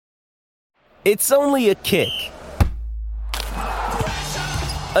It's only a kick,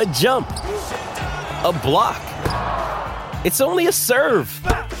 a jump, a block. It's only a serve.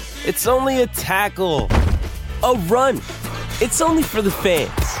 It's only a tackle, a run. It's only for the fans.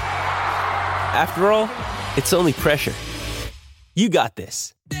 After all, it's only pressure. You got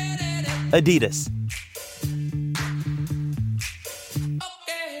this. Adidas.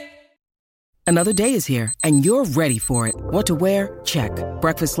 Another day is here, and you're ready for it. What to wear? Check.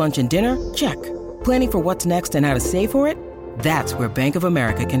 Breakfast, lunch, and dinner? Check. Planning for what's next and how to save for it? That's where Bank of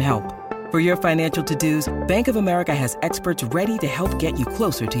America can help. For your financial to-dos, Bank of America has experts ready to help get you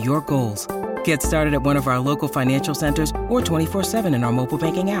closer to your goals. Get started at one of our local financial centers or 24/7 in our mobile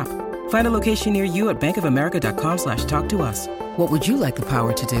banking app. Find a location near you at bankofamerica.com/talktous. What would you like the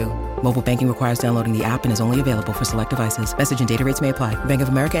power to do? Mobile banking requires downloading the app and is only available for select devices. Message and data rates may apply. Bank of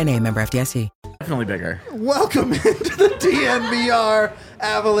America N.A., member FDIC. Definitely bigger. Welcome into the DNVR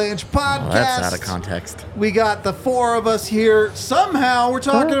Avalanche Podcast. Well, that's out of context. We got the four of us here. Somehow we're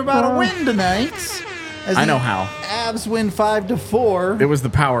talking about a win tonight. I know how. Avs win 5-4. It was the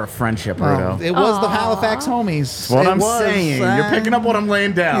power of friendship, Rudo. It was the Halifax Homies. That's what I'm saying. You're picking up what I'm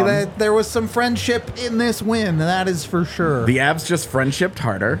laying down. There was some friendship in this win, that is for sure. The Avs just friendshipped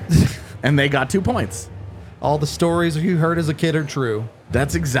harder, and they got 2 points. All the stories you heard as a kid are true.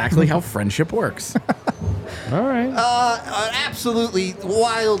 That's exactly how friendship works. All right. An absolutely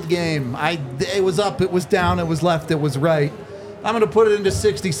wild game. It was up, it was down, it was left, it was right. I'm going to put it into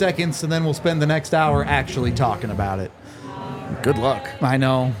 60 seconds, and then we'll spend the next hour actually talking about it. Good luck. I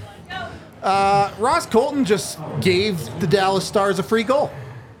know. Ross Colton just gave the Dallas Stars a free goal.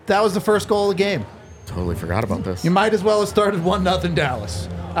 That was the first goal of the game. Totally forgot about this. You might as well have started 1-0 Dallas.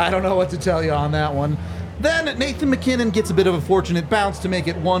 I don't know what to tell you on that one. Then Nathan MacKinnon gets a bit of a fortunate bounce to make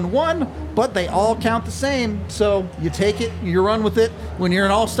it 1-1, but they all count the same, so you take it, you run with it. When you're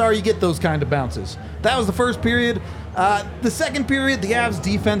an all-star, you get those kind of bounces. That was the first period. The second period, the Avs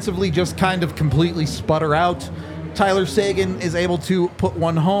defensively just kind of completely sputter out. Tyler Seguin is able to put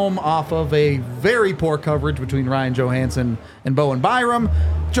one home off of a very poor coverage between Ryan Johansson and Bowen Byram.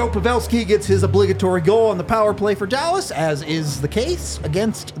 Joe Pavelski gets his obligatory goal on the power play for Dallas, as is the case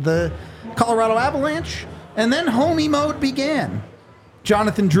against the Colorado Avalanche. And then homie mode began.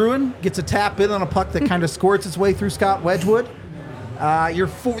 Jonathan Drouin gets a tap in on a puck that kind of squirts its way through Scott Wedgwood. You're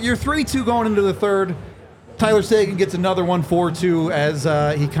 3-2 going into the third. Tyler Seguin gets another one, 4-2, as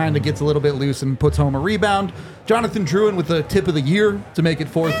he kind of gets a little bit loose and puts home a rebound. Jonathan Drouin with the tip of the year to make it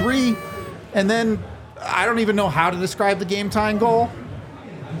 4-3. And then I don't even know how to describe the game-tying goal.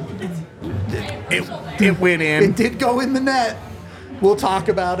 It went in. It did go in the net. We'll talk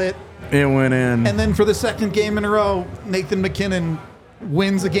about it. It went in. And then for the second game in a row, Nathan MacKinnon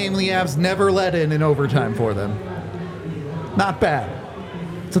wins a game the Avs never let in overtime for them. Not bad.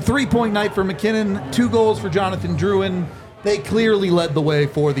 It's a 3-point night for MacKinnon, 2 goals for Jonathan Drouin. They clearly led the way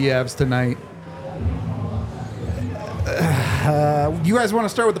for the Avs tonight. You guys want to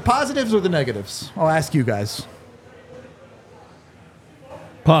start with the positives or the negatives? I'll ask you guys.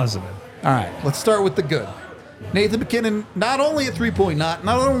 Positive. All right, let's start with the good. Nathan MacKinnon, not only a 3-point not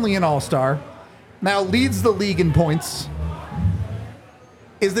only an all-star, now leads the league in points.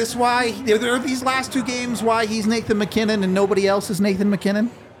 Is this why, are these last 2 games why he's Nathan MacKinnon and nobody else is Nathan MacKinnon?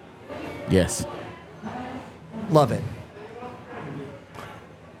 Yes. Love it.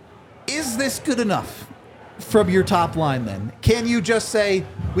 Is this good enough from your top line then? Can you just say,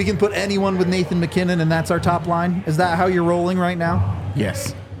 we can put anyone with Nathan MacKinnon and that's our top line? Is that how you're rolling right now?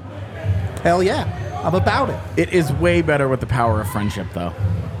 Yes. Hell yeah. I'm about it. It is way better with the power of friendship, though.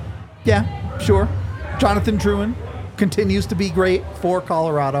 Yeah, sure. Jonathan Drouin continues to be great for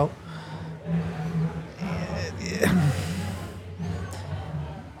Colorado.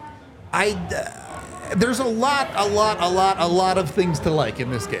 There's a lot of things to like in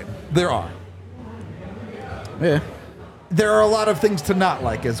this game. There are. Yeah. There are a lot of things to not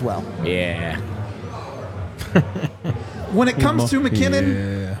like as well. Yeah. When it comes to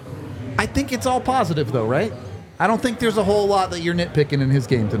MacKinnon, I think it's all positive, though, right? I don't think there's a whole lot that you're nitpicking in his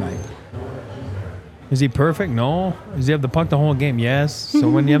game tonight. Is he perfect? No. Does he have the puck the whole game? Yes. So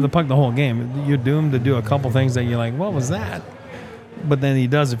when you have the puck the whole game, you're doomed to do a couple things that you're like, what was that? But then he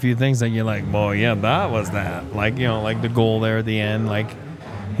does a few things that you're like, well, yeah, that was that. Like, you know, like the goal there at the end. Like,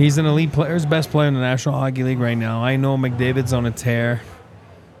 he's an elite player, he's the best player in the National Hockey League right now. I know McDavid's on a tear,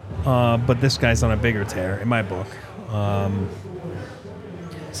 but this guy's on a bigger tear in my book.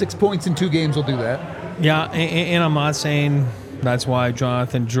 6 points in 2 games will do that. Yeah, and I'm not saying that's why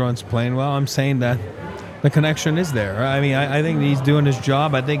Jonathan Drouin's playing well. I'm saying that the connection is there. I mean, I think he's doing his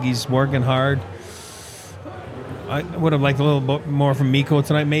job. I think he's working hard. I would have liked a little bit more from Mikko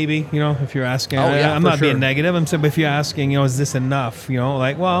tonight, maybe, if you're asking. Oh, yeah, I'm for not being sure. negative. I'm saying, but if you're asking, is this enough?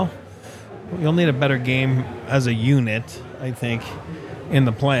 Well, you'll need a better game as a unit, I think, in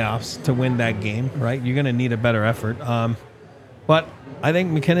the playoffs to win that game, right? You're going to need a better effort. But I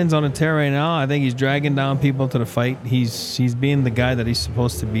think McKinnon's on a tear right now. I think he's dragging down people to the fight. He's being the guy that he's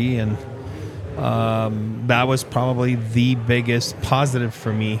supposed to be, and that was probably the biggest positive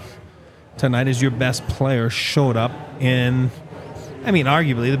for me tonight. Is your best player showed up in,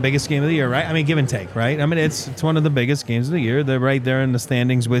 arguably the biggest game of the year, right? Give and take, right? It's one of the biggest games of the year. They're right there in the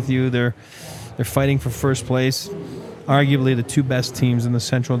standings with you. They're fighting for first place. Arguably the two best teams in the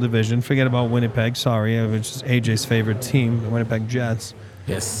Central Division. Forget about Winnipeg. Sorry, which is AJ's favorite team, the Winnipeg Jets.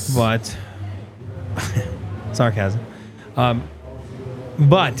 Yes. But sarcasm.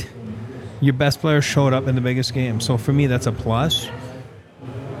 But your best player showed up in the biggest game. So for me, that's a plus.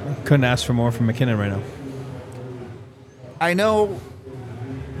 Couldn't ask for more from McKinnon right now. I know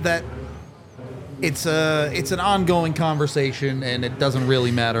that it's an ongoing conversation, and it doesn't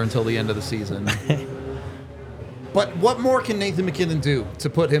really matter until the end of the season. But what more can Nathan McKinnon do to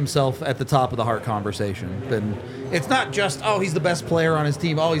put himself at the top of the Hart conversation? Then it's not just, he's the best player on his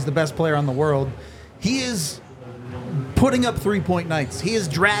team. He's the best player on the world. He is putting up 3-point nights. He is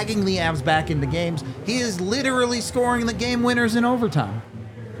dragging the Avs back into games. He is literally scoring the game winners in overtime.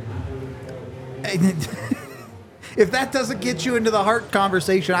 If that doesn't get you into the Hart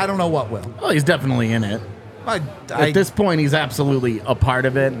conversation, I don't know what will. Well, he's definitely in it. At this point, he's absolutely a part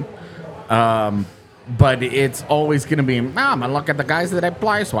of it. But it's always going to be, I'm going to look at the guys that I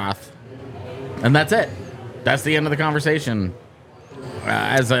play with. And that's it. That's the end of the conversation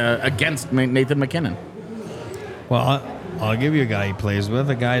against Nathan McKinnon. Well, I'll give you a guy he plays with,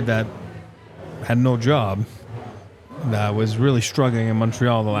 a guy that had no job, that was really struggling in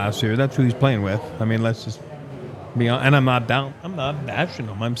Montreal the last year. That's who he's playing with. Let's just be honest. And I'm not bashing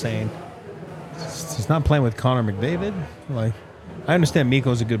him. I'm saying he's not playing with Connor McDavid. I understand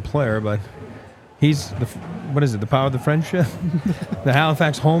Mikko's a good player, but he's the power of the friendship? The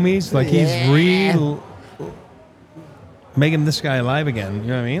Halifax Homies? He's making this guy alive again. You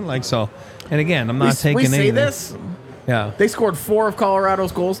know what I mean? So, and again, I'm not taking anything. We say this? Yeah. They scored 4 of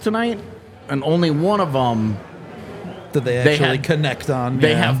Colorado's goals tonight, and only one of them did they actually connect on.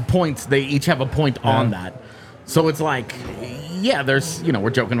 They have points. They each have a point on that. So it's there's, we're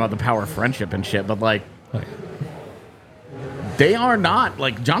joking about the power of friendship and shit, but they are not,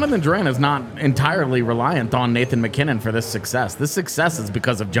 Jonathan Drouin is not entirely reliant on Nathan McKinnon for this success. This success is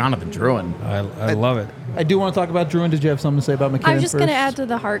because of Jonathan Drouin. I love it. I do want to talk about Drouin. Did you have something to say about McKinnon? I was just going to add to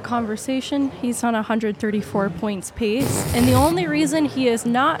the Hart conversation. He's on 134 points pace, and the only reason he has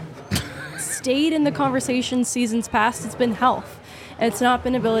not stayed in the conversation seasons past, it's been health. It's not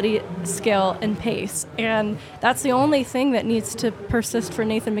been ability, skill, and pace. And that's the only thing that needs to persist for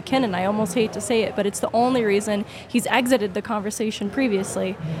Nathan McKinnon. I almost hate to say it, but it's the only reason he's exited the conversation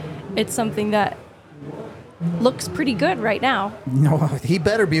previously. It's something that looks pretty good right now. No, he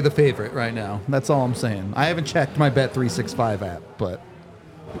better be the favorite right now. That's all I'm saying. I haven't checked my Bet365 app, but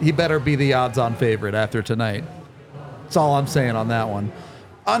he better be the odds-on favorite after tonight. That's all I'm saying on that one.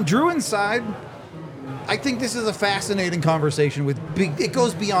 On Drouin's side, I think this is a fascinating conversation it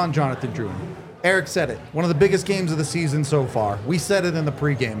goes beyond Jonathan Drouin. Eric said it. One of the biggest games of the season so far. We said it in the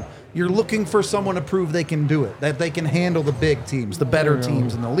pregame. You're looking for someone to prove they can do it, that they can handle the big teams, the better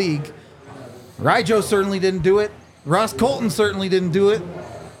teams in the league. Ryjo certainly didn't do it. Ross Colton certainly didn't do it.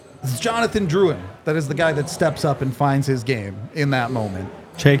 It's Jonathan Drouin that is the guy that steps up and finds his game in that moment.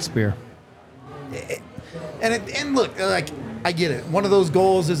 Shakespeare. And look, I get it. One of those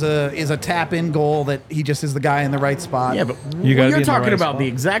goals is a tap-in goal that he just is the guy in the right spot. Yeah, but you're talking about the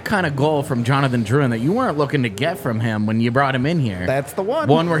exact kind of goal from Jonathan Drouin that you weren't looking to get from him when you brought him in here. That's the one.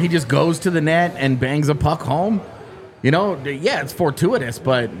 One where he just goes to the net and bangs a puck home. It's fortuitous,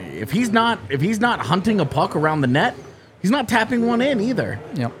 but if he's not hunting a puck around the net, he's not tapping one in either.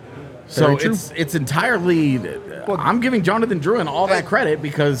 Yep. So it's entirely. I'm giving Jonathan Drouin all that credit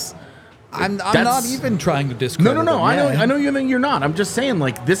because. I'm not even trying to discredit. No. Him. I know you're not. I'm just saying,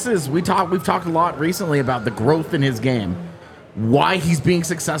 we've talked a lot recently about the growth in his game, why he's being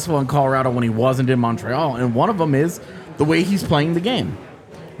successful in Colorado when he wasn't in Montreal, and one of them is the way he's playing the game.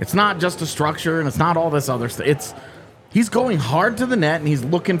 It's not just a structure, and it's not all this other stuff. He's going hard to the net, and he's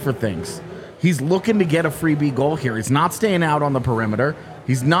looking for things. He's looking to get a freebie goal here. He's not staying out on the perimeter.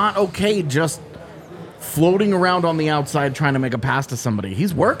 He's not okay just floating around on the outside trying to make a pass to somebody.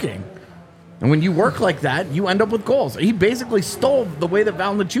 He's working. And when you work like that, you end up with goals. He basically stole the way that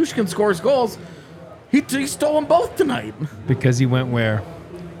Val Nichushkin scores goals. He stole them both tonight. Because he went where?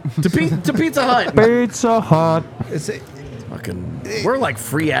 To Pizza Hut. Pizza Hut. We're like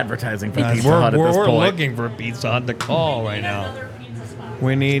free advertising for Guys, Pizza Hut at this we're point. looking for Pizza Hut to call right now.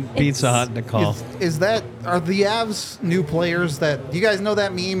 We need Pizza Hut to call. Are the Avs new players that, you guys know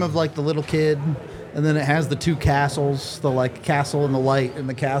that meme of like the little kid and then it has the two castles, the like castle in the light and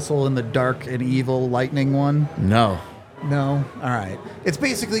the castle in the dark and evil lightning one? No. No? All right. It's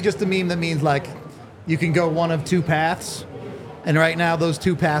basically just a meme that means like you can go one of two paths. And right now those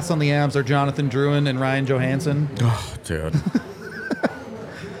two paths on the Avs are Jonathan Drouin and Ryan Johansson. Oh, dude.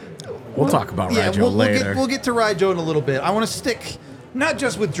 We'll talk about Ryjo later. We'll get to Ryjo in a little bit. I want to stick not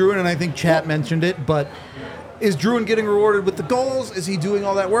just with Drouin, and I think Chat mentioned it, but is Drouin getting rewarded with the goals? Is he doing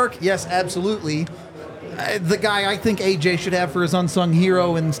all that work? Yes, absolutely. The guy I think AJ should have for his unsung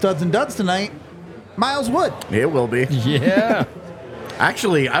hero in Studs and Duds tonight, Miles Wood. It will be. Yeah.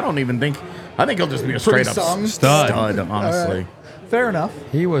 Actually, I think he'll just be a straight up stud, honestly. Fair enough.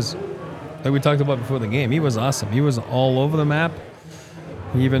 He was, like we talked about before the game, he was awesome. He was all over the map.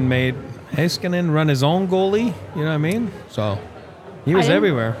 He even made Heiskanen run his own goalie. You know what I mean? So he was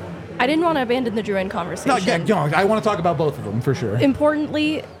everywhere. I didn't want to abandon the Drouin conversation. No, I want to talk about both of them for sure.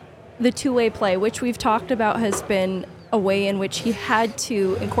 Importantly, the two-way play, which we've talked about, has been a way in which he had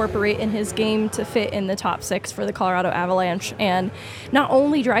to incorporate in his game to fit in the top six for the Colorado Avalanche. And not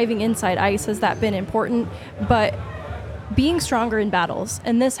only driving inside ice has that been important, but being stronger in battles.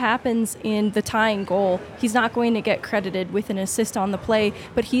 And this happens in the tying goal. He's not going to get credited with an assist on the play,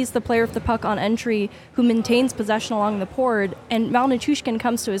 but he's the player of the puck on entry who maintains possession along the board. And Malnichushkin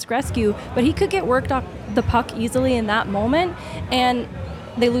comes to his rescue, but he could get worked off the puck easily in that moment, and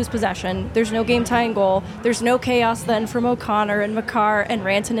they lose possession. There's no game-tying goal. There's no chaos then from O'Connor and Makar and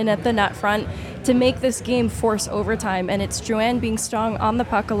Rantanen at the net front to make this game force overtime. And it's Drouin being strong on the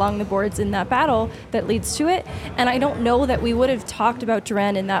puck along the boards in that battle that leads to it. And I don't know that we would have talked about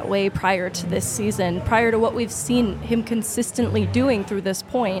Drouin in that way prior to this season, prior to what we've seen him consistently doing through this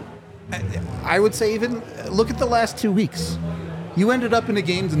point. I would say even look at the last 2 weeks. You ended up in a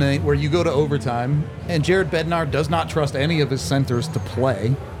game tonight where you go to overtime, and Jared Bednar does not trust any of his centers to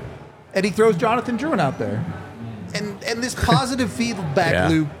play, and he throws Jonathan Drouin out there. And this positive feedback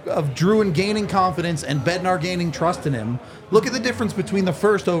loop of Drouin gaining confidence and Bednar gaining trust in him. Look at the difference between the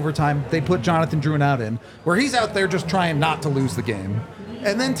first overtime they put Jonathan Drouin out in, where he's out there just trying not to lose the game.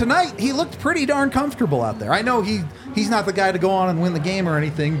 And then tonight, he looked pretty darn comfortable out there. I know he's not the guy to go on and win the game or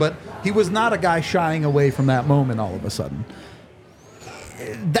anything, but he was not a guy shying away from that moment all of a sudden.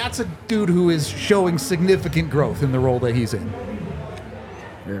 That's a dude who is showing significant growth in the role that he's in.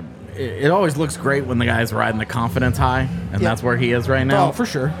 It always looks great when the guy's riding the confidence high, and that's where he is right now. Oh, for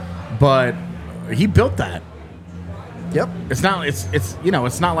sure. But he built that. Yep. It's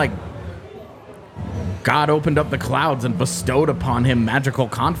not like God opened up the clouds and bestowed upon him magical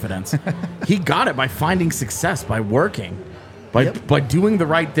confidence. He got it by finding success, by working, by doing the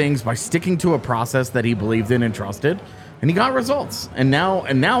right things, by sticking to a process that he believed in and trusted. And he got results. And now,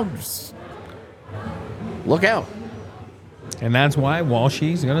 just look out. And that's why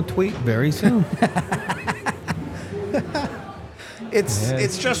Walshy's going to tweet very soon.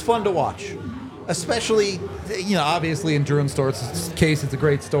 It's just fun to watch. Especially, obviously in Drouin Stort's case, it's a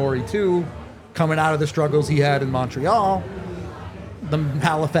great story too. Coming out of the struggles he had in Montreal. The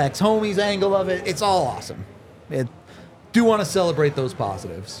Halifax Homies angle of it. It's all awesome. Do want to celebrate those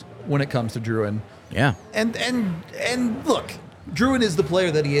positives when it comes to Drouin. Yeah. And look, Drouin is the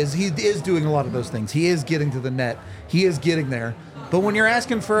player that he is. He is doing a lot of those things. He is getting to the net. He is getting there. But when you're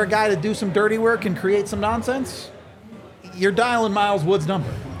asking for a guy to do some dirty work and create some nonsense, you're dialing Miles Wood's number.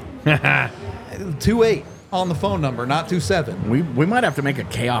 28 on the phone number, not 27. We might have to make a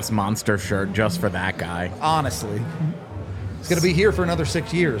Chaos Monster shirt just for that guy. Honestly. He's going to be here for another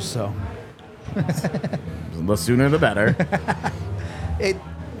 6 years, so. The sooner the better.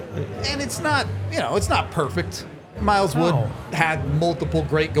 And it's not, it's not perfect. Miles Wood had multiple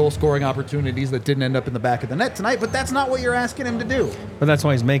great goal-scoring opportunities that didn't end up in the back of the net tonight, but that's not what you're asking him to do. But that's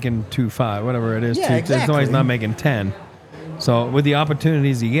why he's making 2.5, whatever it is. Yeah, exactly. That's why he's not making 10. So with the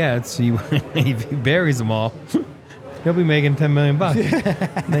opportunities he gets, if he buries them all, he'll be making $10 million.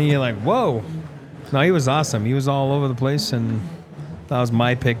 Then you're like, whoa. No, he was awesome. He was all over the place, and that was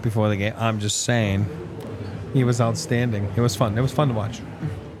my pick before the game. I'm just saying. He was outstanding. It was fun. It was fun to watch.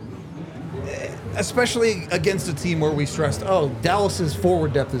 Especially against a team where we stressed, Dallas's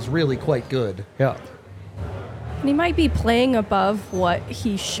forward depth is really quite good. Yeah. And he might be playing above what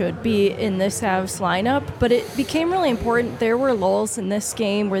he should be in this Avs lineup, but it became really important. There were lulls in this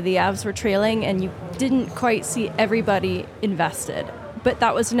game where the Avs were trailing and you didn't quite see everybody invested. But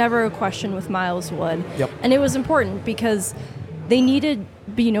that was never a question with Miles Wood. Yep. And it was important because they needed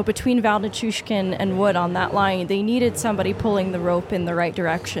between Val Nichushkin and Wood on that line, they needed somebody pulling the rope in the right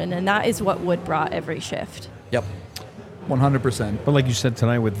direction, and that is what Wood brought every shift. Yep, 100%. But like you said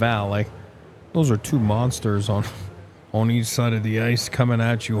tonight with Val, like those are two monsters on each side of the ice coming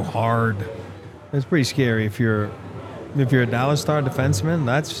at you hard. It's pretty scary if you're a Dallas Star defenseman.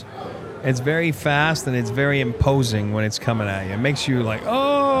 It's very fast and it's very imposing when it's coming at you. It makes you like,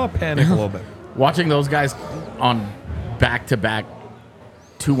 panic a little bit. Watching those guys on back-to-back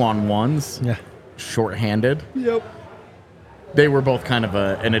 2-on-1s, Yeah. shorthanded. Yep. They were both kind of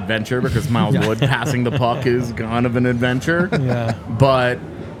an adventure because Miles Wood passing the puck is kind of an adventure. Yeah. But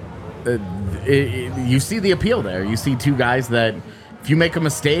you see the appeal there. You see two guys that if you make a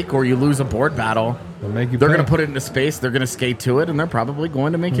mistake or you lose a board battle, They're going to put it into space, they're going to skate to it, and they're probably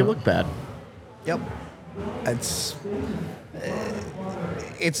going to make you look bad. Yep.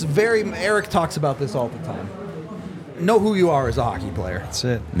 It's very, Eric talks about this all the time. Know who you are as a hockey player. That's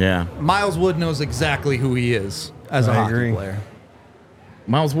it. Yeah. Miles Wood knows exactly who he is as a I hockey agree. player.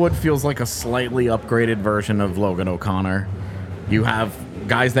 Miles Wood feels like a slightly upgraded version of Logan O'Connor. You have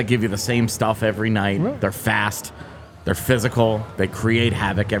guys that give you the same stuff every night. Right. They're fast. They're physical. They create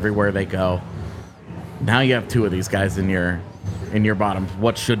havoc everywhere they go. Now you have two of these guys in your bottom.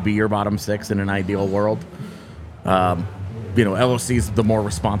 What should be your bottom six in an ideal world? LOC's the more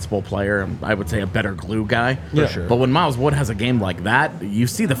responsible player. I would say a better glue guy. Yeah. For sure. But when Miles Wood has a game like that, you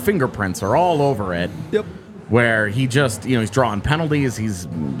see the fingerprints are all over it. Yep. Where he just, he's drawing penalties. He's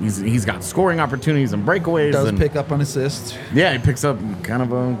got scoring opportunities and breakaways. Does and pick up an assist. yeah, he picks up kind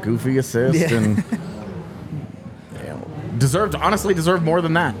of a goofy assist Yeah. and honestly deserved more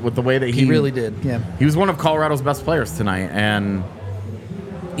than that with the way that He really did, yeah. He was one of Colorado's best players tonight, and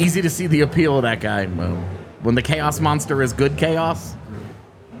easy to see the appeal of that guy. When the chaos monster is good chaos,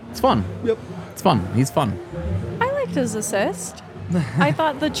 it's fun. Yep. It's fun. He's fun. I liked his assist. I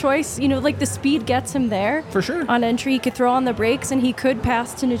thought the choice, the speed gets him there. For sure. On entry, he could throw on the brakes, and he could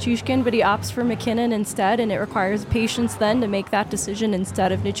pass to Nichushkin, but he opts for McKinnon instead, and it requires patience then to make that decision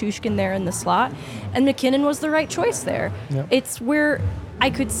instead of Nichushkin there in the slot. And McKinnon was the right choice there. Yep. It's where I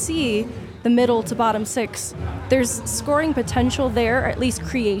could see the middle to bottom six. There's scoring potential there, or at least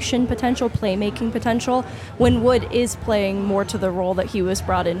creation potential, playmaking potential, when Wood is playing more to the role that he was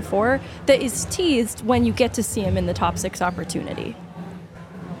brought in for, that is teased when you get to see him in the top six opportunity.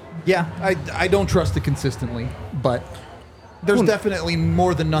 Yeah, I don't trust it consistently, but there's definitely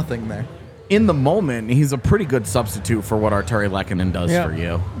more than nothing there. In the moment, he's a pretty good substitute for what Arturi Lehkonen does Yeah. for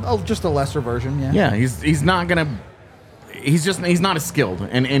you. Oh, just a lesser version, yeah. Yeah, he's not gonna. He's not as skilled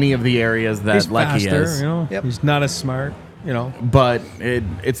in any of the areas that He's Lecky faster, is. Yep. He's not as smart, But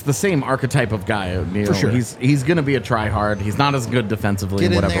it's the same archetype of guy. For sure. He's going to be a try-hard. He's not as good defensively.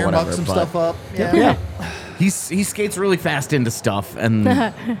 Get in whatever, there, whatever. muck some but stuff up. Yeah. Yeah, he skates really fast into stuff,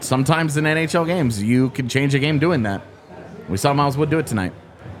 and sometimes in NHL games you can change a game doing that. We saw Miles Wood do it tonight.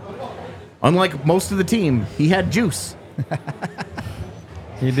 Unlike most of the team, he had juice.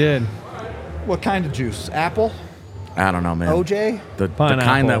 He did. What kind of juice? Apple? I don't know, man. OJ? The Pineapple.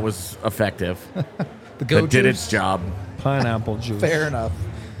 kind that was effective, The go that did juice? its job. Pineapple juice. Fair enough.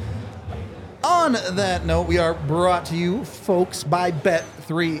 On that note, we are brought to you, folks, by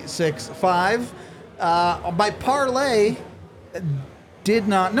Bet365. My parlay did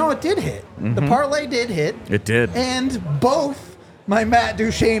not. No, it did hit. The parlay did hit. It did. And both my Matt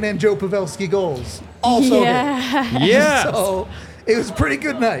Duchene and Joe Pavelski goals also hit. Yeah. So it was a pretty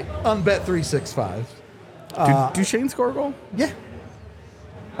good night on Bet365. Did Duchesne score a goal? Yeah.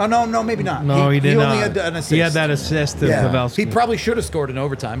 Oh, no, maybe not. No, he did He not. only had an assist. He had that assist to Pavelski. He probably should have scored in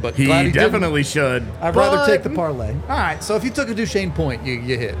overtime, but He glad he didn't. definitely should. I'd rather but- take the parlay. All right, so if you took a Duchesne point, you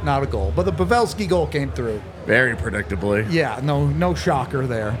hit, not a goal. But the Pavelski goal came through. Very predictably. Yeah, no shocker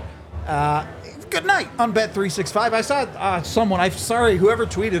there. Good night on Bet365. I saw someone, whoever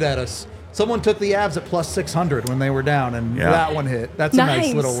tweeted at us, someone took the Avs at plus 600 when they were down, and Yeah. that one hit. That's a nice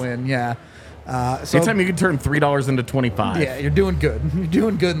Nice. little win, yeah. So Anytime you can turn $3 into 25. yeah, you're doing good. You're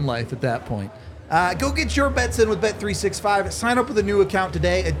doing good in life at that point. Go get your bets in with Bet365. Sign up with a new account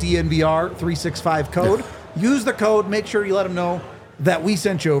today at DNVR365 code. Use the code. Make sure you let them know that we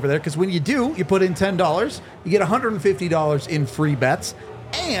sent you over there, because when you do, you put in $10, you get $150 in free bets,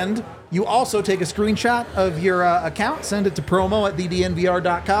 and you also take a screenshot of your account, send it to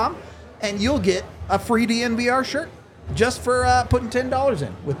promo@thednvr.com, and you'll get a free DNVR shirt just for putting $10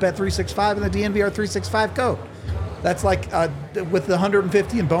 in with Bet365 and the DNVR 365 code. That's like, with the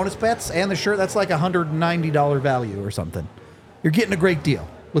 150 in bonus bets and the shirt, that's like $190 value or something. You're getting a great deal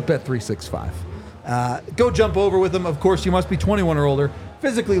with Bet365. Go jump over with them. Of course, you must be 21 or older.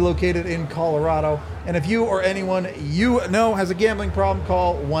 physically located in Colorado. And if you or anyone you know has a gambling problem,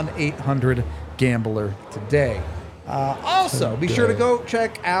 call 1-800-GAMBLER today. Also, be sure to go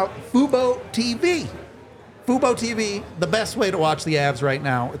check out Fubo TV. Fubo TV, the best way to watch the Avs right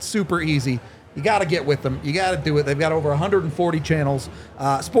now. It's super easy. You got to get with them. You got to do it. They've got over 140 channels,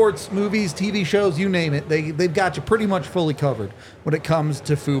 sports, movies, TV shows, you name it. They've got you pretty much fully covered when it comes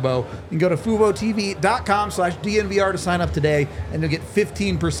to Fubo. You can go to FuboTV.com/DNVR to sign up today, and you'll get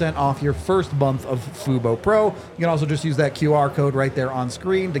 15% off your first month of Fubo Pro. You can also just use that QR code right there on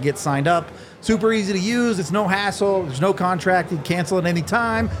screen to get signed up. Super easy to use. It's no hassle. There's no contract. You can cancel at any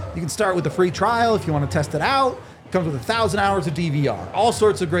time. You can start with a free trial if you want to test it out. Comes with 1,000 hours of DVR. All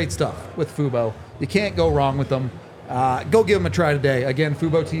sorts of great stuff with Fubo. You can't go wrong with them. Go give them a try today. Again,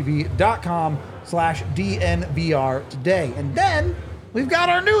 FuboTV.com/DNVR today. And then we've got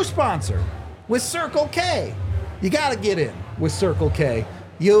our new sponsor with Circle K. You got to get in with Circle K.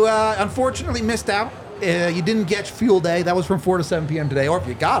 You unfortunately missed out. You didn't get Fuel Day. That was from 4 to 7 p.m. today. Or if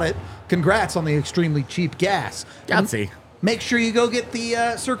you got it, congrats on the extremely cheap gas. Gatsy. Make sure you go get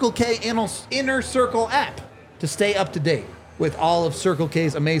the Circle K Inner Circle app to stay up to date with all of Circle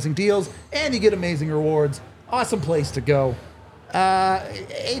K's amazing deals, and you get amazing rewards. Awesome place to go.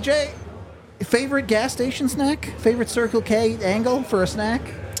 AJ, favorite gas station snack? Favorite Circle K angle for a snack?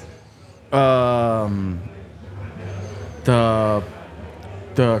 The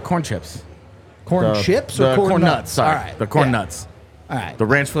corn chips. Corn chips or corn nuts? Sorry, All right. the corn nuts. All right. The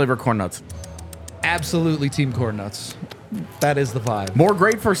ranch flavor corn nuts. Absolutely team corn nuts. That is the vibe. More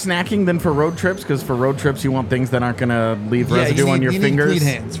great for snacking than for road trips, because for road trips you want things that aren't going to leave residue on your fingers. You need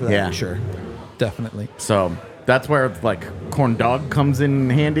clean hands for that. Yeah, Sure. Definitely. So that's where like corn dog comes in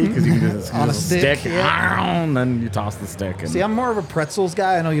handy, because you can just On a use stick, yeah. and then you toss the stick. And See, I'm more of a pretzels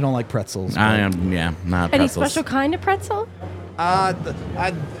guy. I know you don't like pretzels. I am, yeah, not Any pretzels. special kind of pretzel?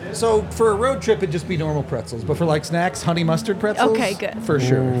 So for a road trip, it'd just be normal pretzels. But for like snacks, honey mustard pretzels. Okay, good. For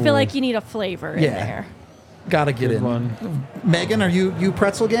sure. I feel like you need a flavor in there. Gotta get in. one. Megan, are you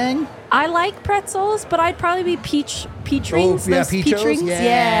pretzel gang? I like pretzels, but I'd probably be peach rings. yeah, Those peach rings.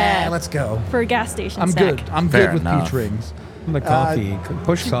 Yeah, let's go. For a gas station I'm snack. good. I'm Fair good with enough. peach rings. The coffee,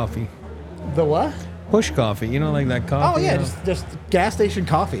 push coffee, The what? push coffee. You know, like that coffee. Oh yeah, you know? just gas station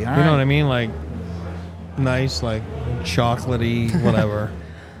coffee. All You know right. what I mean? Like nice, like chocolatey, whatever.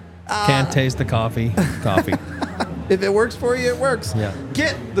 Can't taste the coffee. Coffee. If it works for you, it works. Yeah.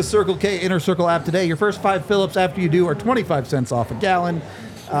 Get the Circle K Inner Circle app today. Your first 5 fill-ups after you do are 25 cents off a gallon.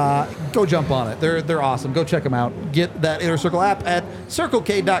 Go jump on it. They're awesome. Go check them out. Get that Inner Circle app at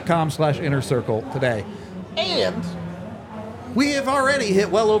circlek.com/innercircle today. And we have already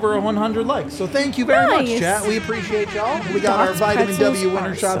hit well over 100 likes. So thank you very much, Nice. chat. We appreciate y'all. We got our Dots vitamin W pretzels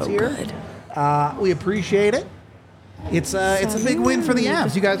winter are shots so here. good. We appreciate it. It's a big win for the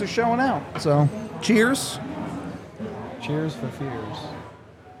Avs. You guys are showing out. So cheers. Cheers for fears.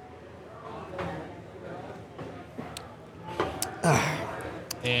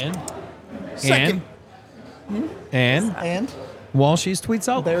 And Second. and Walshies tweets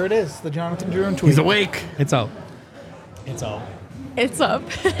out. There it is. The Jonathan Druin tweet. He's awake. It's out. It's out. It's up.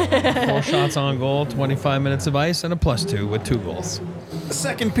 4 shots on goal, 25 minutes of ice, and a +2 with 2 goals.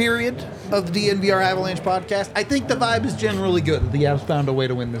 Second period of the DNVR Avalanche podcast. I think the vibe is generally good. The Avs found a way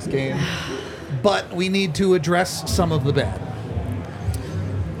to win this game, but we need to address some of the bad.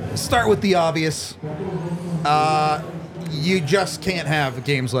 Start with the obvious. You just can't have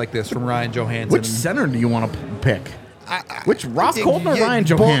games like this from Ryan Johansson. Which center do you want to pick? Which Ross Colton or Ryan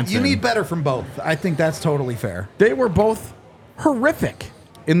both- Johansson? You need better from both. I think that's totally fair. They were both horrific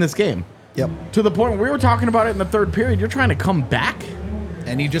in this game. Yep. To the point where we were talking about it in the third period. You're trying to come back?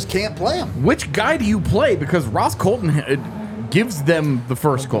 And you just can't play them. Which guy do you play? Because Ross Colton gives them the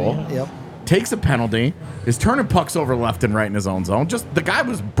first goal. Yep. Takes a penalty. Is turning pucks over left and right in his own zone. Just the guy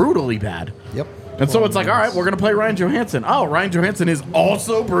was brutally bad. Yep. And so it's like, all right, we're going to play Ryan Johansson. Oh, Ryan Johansson is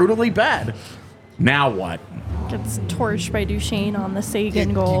also brutally bad. Now what? Gets torched by Duchesne on the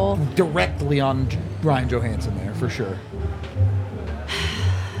Sagan goal. Directly on Ryan Johansson there, for sure.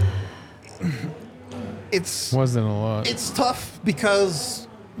 Wasn't a lot. It's tough because,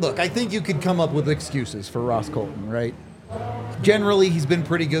 look, I think you could come up with excuses for Ross Colton, right? Generally, he's been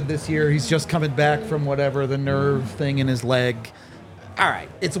pretty good this year. He's just coming back from whatever, the nerve thing in his leg. All right,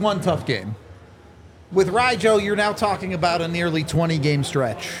 it's one tough game. With Ryjo, you're now talking about a nearly 20-game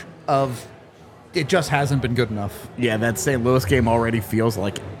stretch of it just hasn't been good enough. Yeah, that St. Louis game already feels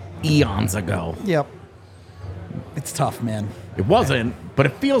like eons ago. Yep. It's tough, man. It wasn't, but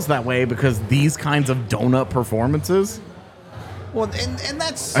it feels that way because these kinds of donut performances Well, and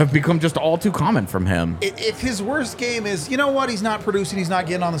that's have become just all too common from him. If his worst game is, you know what, he's not producing, he's not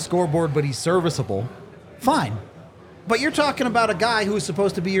getting on the scoreboard, but he's serviceable, fine. But you're talking about a guy who was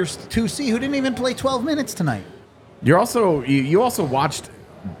supposed to be your 2C who didn't even play 12 minutes tonight. You also watched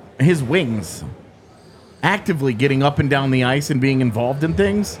his wings actively getting up and down the ice and being involved in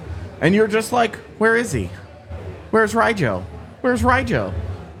things, and you're just like, where is he? Where's Rijo? Where's Rijo?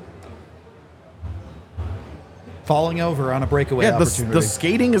 Falling over on a breakaway opportunity. The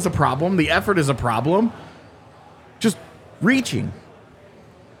skating is a problem. The effort is a problem. Just reaching.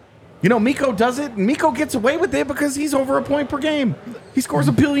 You know, Mikko does it, and Mikko gets away with it because he's over a point per game. He scores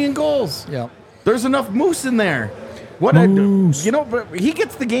a billion goals. Yeah. There's enough moose in there. But he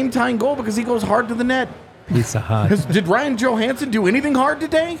gets the game-tying goal because he goes hard to the net. Pizza Hut. Did Ryan Johansson do anything hard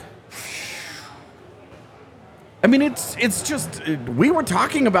today? I mean, it's just, we were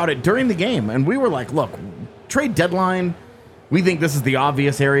talking about it during the game, and we were like, look, trade deadline, we think this is the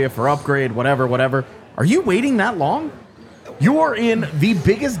obvious area for upgrade, whatever. Are you waiting that long? You are in the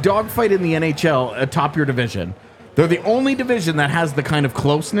biggest dogfight in the NHL atop your division. They're the only division that has the kind of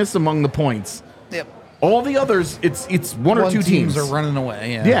closeness among the points. Yep. All the others, it's one or two teams are running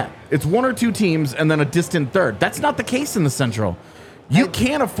away. Yeah, it's one or two teams and then a distant third. That's not the case in the Central. You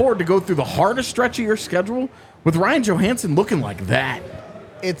can't afford to go through the hardest stretch of your schedule with Ryan Johansson looking like that.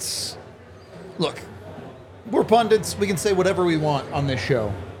 Look, we're pundits. We can say whatever we want on this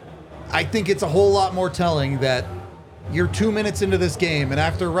show. I think it's a whole lot more telling that you're 2 minutes into this game, and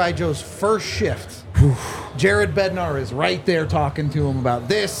after Rijo's first shift, Jared Bednar is right there talking to him about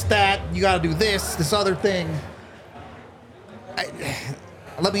this, that, you got to do this other thing.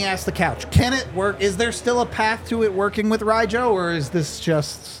 Let me ask the couch. Can it work? Is there still a path to it working with Rijo, or is this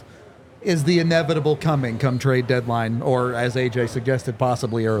is the inevitable come trade deadline, or as AJ suggested,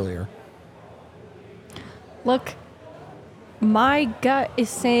 possibly earlier? Look, my gut is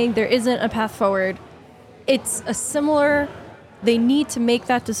saying there isn't a path forward. It's a similar, they need to make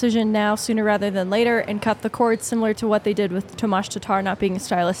that decision now sooner rather than later and cut the cord, similar to what they did with Tomas Tatar not being a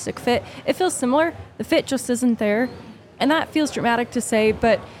stylistic fit. It feels similar. The fit just isn't there. And that feels dramatic to say,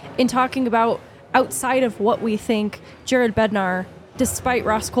 but in talking about outside of what we think, Jared Bednar, despite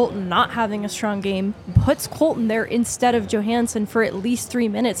Ross Colton not having a strong game, puts Colton there instead of Johansson for at least 3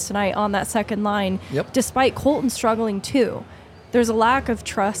 minutes tonight on that second line, despite Colton struggling too. There's a lack of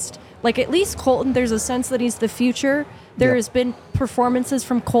trust. Like, at least Colton, there's a sense that he's the future. There has been performances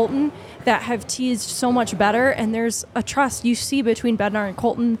from Colton that have teased so much better, and there's a trust you see between Bednar and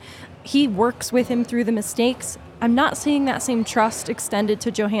Colton. He works with him through the mistakes. I'm not seeing that same trust extended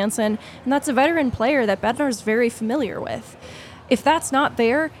to Johansson, and that's a veteran player that Bednar's very familiar with. If that's not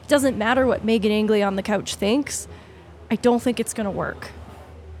there, it doesn't matter what Megan Angley on the couch thinks. I don't think it's going to work.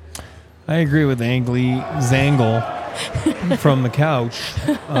 I agree with Angley Zangle from the couch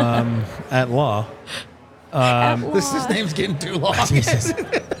at Law. His name's getting too long. Jesus.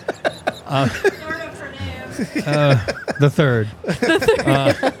 The third.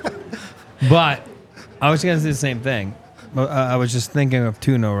 But I was going to say the same thing. I was just thinking of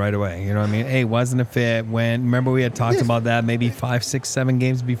Tuno right away. You know what I mean? Hey, wasn't it fit? Remember we had talked about that maybe 5, 6, 7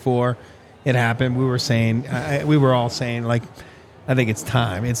 games before it happened. We were saying, we were all saying, like, I think it's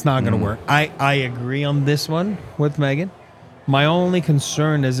time. It's not going to work. I agree on this one with Megan. My only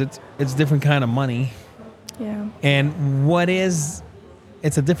concern is it's different kind of money. Yeah. And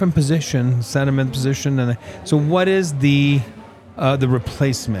it's a different position, sentiment position. And so what is the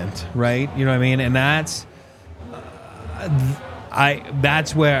replacement, right? You know what I mean? And that's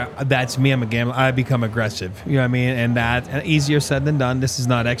me. I'm a gambler. I become aggressive. You know what I mean? And easier said than done. This is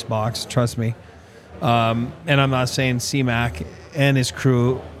not Xbox, trust me. And I'm not saying C-Mac and his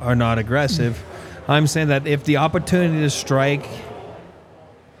crew are not aggressive. I'm saying that if the opportunity to strike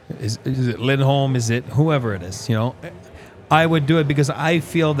is it Lindholm, is it whoever it is, you know, I would do it because I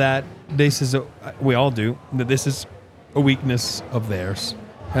feel that we all do, that this is a weakness of theirs.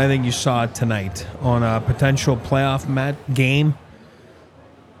 And I think you saw it tonight on a potential playoff game.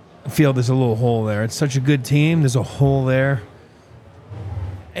 I feel there's a little hole there. It's such a good team. There's a hole there.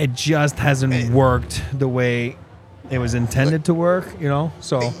 It just hasn't worked the way it was intended to work, you know?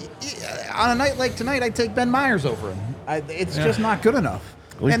 So on a night like tonight, I'd take Ben Myers over him. It's just not good enough.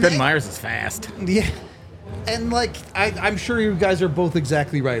 At least Ben Myers is fast. Yeah. And, like, I'm sure you guys are both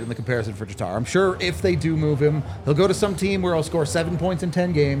exactly right in the comparison for Tatar. I'm sure if they do move him, he'll go to some team where he'll score 7 points in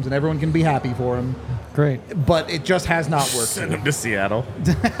 10 games and everyone can be happy for him. Great. But it just has not worked. Send him to Seattle.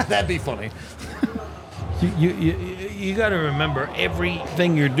 That'd be funny. You got to remember,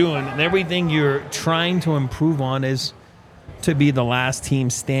 everything you're doing and everything you're trying to improve on is to be the last team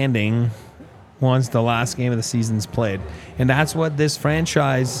standing once the last game of the season's played. And that's what this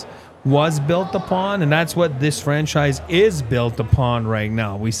franchise was built upon, and that's what this franchise is built upon right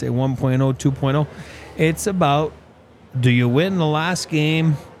now. We say 1.0, 2.0. It's about, do you win the last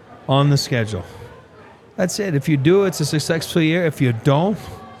game on the schedule? That's it. If you do, it's a successful year. If you don't,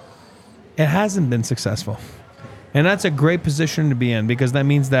 it hasn't been successful. And that's a great position to be in, because that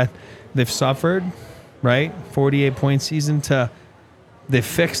means that they've suffered, right? 48-point season to they've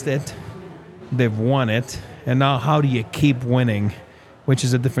fixed it, they've won it, and now how do you keep winning, which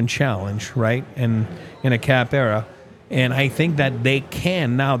is a different challenge, right? And in a cap era. And I think that they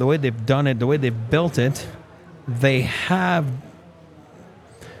can now, the way they've done it, the way they've built it, they have,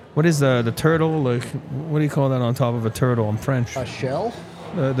 what is the turtle? Like, what do you call that on top of a turtle in French? A shell?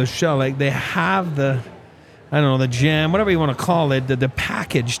 The shell. Like, they have the, I don't know, the jam, whatever you want to call it, the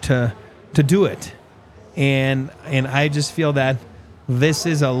package to do it. And I just feel that this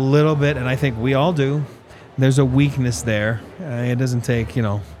is a little bit, and I think we all do, there's a weakness there. It doesn't take,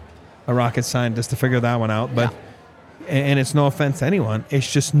 a rocket scientist to figure that one out. But and it's no offense to anyone.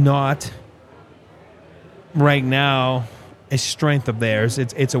 It's just not right now a strength of theirs.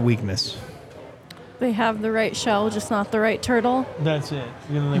 It's a weakness. They have the right shell, just not the right turtle. That's it.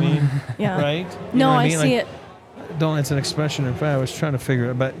 You know what I mean? Yeah. Right? You No, know what I mean? see Like, it. Don't. It's an expression. In fact, I was trying to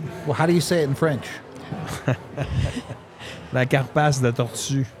figure it, but Well, how do you say it in French? la carapace de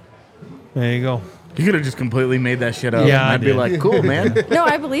tortue. There you go. You could have just completely made that shit up. Yeah, I I'd be did. like, cool, man. No,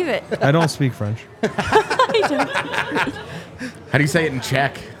 I believe it. I don't speak French. I How do you say it in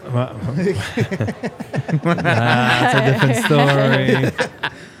Czech? That's a different story.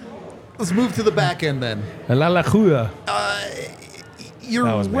 Let's move to the back end then. La la Rua. You're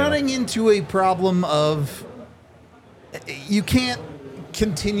That was made running into a problem of you can't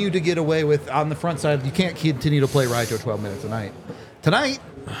continue to get away with, on the front side, you can't continue to play Rijo 12 minutes a night. Tonight,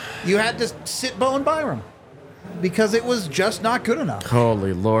 you had to sit Bowen Byram because it was just not good enough.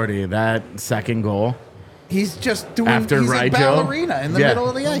 Holy lordy, that second goal. He's just doing, After he's a Rijo? ballerina in the Yeah. middle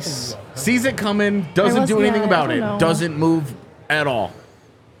of the ice. Sees it coming, doesn't do anything I about don't it, know. doesn't move at all.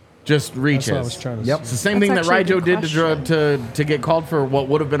 Just reaches. That's what I was trying to Yep. say. It's the same That's thing that actually a Rijo good did to get called for what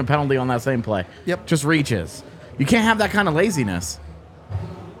would have been a penalty on that same play. Yep. Just reaches. You can't have that kind of laziness.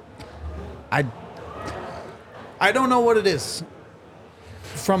 I don't know what it is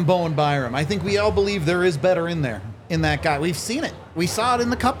from Bowen Byram. I think we all believe there is better in there, in that guy. We've seen it. We saw it in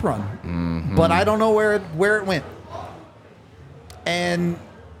the cup run. But I don't know where it went. And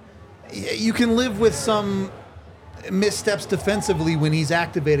you can live with some missteps defensively when he's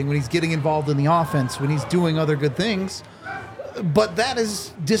activating, when he's getting involved in the offense, when he's doing other good things. But that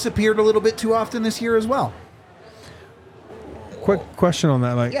has disappeared a little bit too often this year as well. Quick question on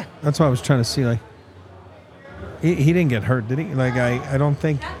that. Like, Yeah. that's what I was trying to see. Like, he didn't get hurt, did he? Like, I don't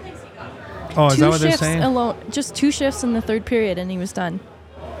think. Oh, is that what they're saying? alone, just 2 shifts in the third period, and he was done.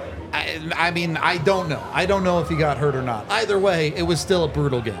 I mean, I don't know. I don't know if he got hurt or not. Either way, it was still a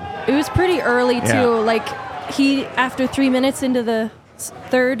brutal game. It was pretty early too. Yeah. Like he, after 3 minutes into the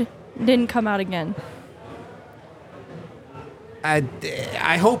third, didn't come out again.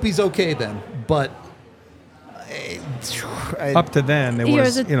 I hope he's okay then, but Up to then, it It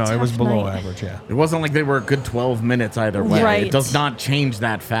was, was a it was tough below night. average, yeah. It wasn't like they were a good 12 minutes either way. Right. It does not change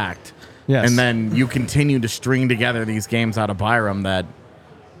that fact. Yes. And then you continue to string together these games out of Byram that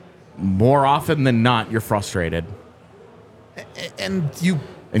more often than not, you're frustrated. and you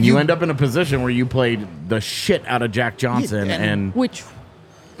And you end up in a position where you played the shit out of Jack Johnson. Yeah, and Which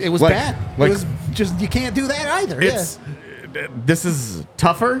it was Like- bad. like- It was just, you can't do that either. it's this is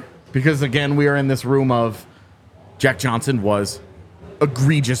tougher because, again, we are in this room of Jack Johnson was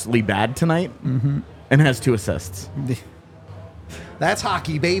egregiously bad tonight and has 2 assists. That's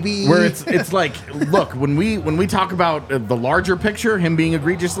hockey, baby. Where it's like, look, when we talk about the larger picture, him being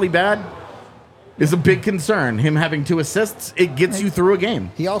egregiously bad is a big concern. Him having 2 assists, it gets you through a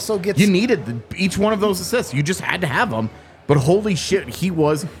game. He also gets You needed each one of those assists. You just had to have them. But holy shit, he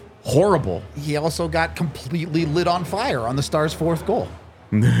was horrible. he also got completely lit on fire on the Stars' 4th goal.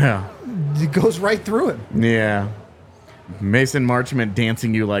 Yeah. It goes right through him. Yeah. Mason Marchment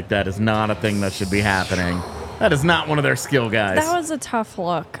dancing you like that is not a thing that should be happening. That is not one of their skill guys. that was a tough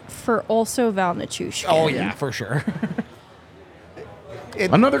look for also Val Nichushkin. Oh yeah, for sure.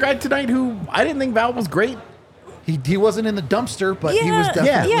 Another guy tonight who I didn't think Val was great. He wasn't in the dumpster, but he was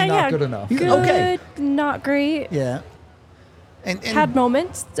definitely not good enough. He's Good, okay. not great. Yeah. And Had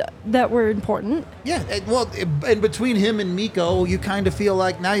moments that were important. yeah, and between him and Mikko, you kind of feel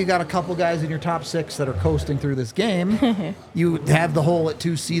like now you got a couple guys in your top 6 that are coasting through this game. You have the hole at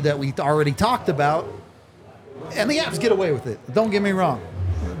 2C that we already talked about, and the Avs get away with it. Don't get me wrong.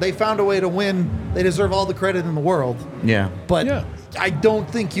 They found a way to win. They deserve all the credit in the world. Yeah. But Yeah. I don't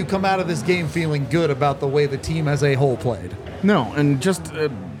think you come out of this game feeling good about the way the team as a whole played. No, and just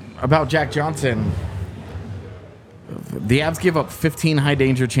about Jack Johnson, the Avs give up 15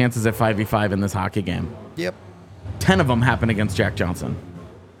 high-danger chances at 5v5 in this hockey game. Yep. 10 of them happen against Jack Johnson.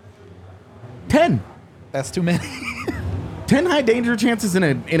 10. That's too many. 10 high-danger chances in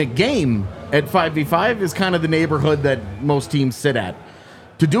a game at 5v5 is kind of the neighborhood that most teams sit at.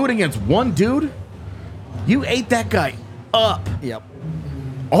 To do it against one dude, you ate that guy up Yep.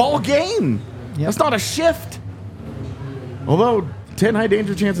 all game. Yep. That's not a shift. Although 10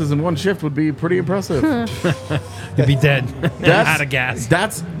 high-danger chances in one shift would be pretty impressive. You'd be dead. Out of gas.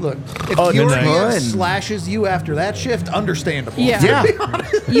 That's Look, if Oh, your that's man fun. slashes you after that shift, understandable. Yeah. yeah.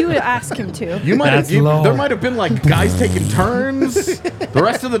 You would ask him to. You might That's have, low. there might have been like guys taking turns. The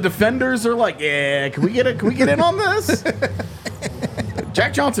rest of the defenders are like, yeah, can we get in on this?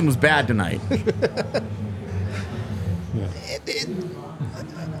 Jack Johnson was bad tonight.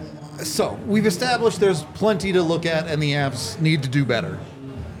 So, we've established there's plenty to look at, and the Avs need to do better.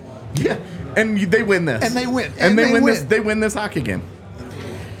 Yeah, and they win this, And they win. and they win this. win. They win this hockey game.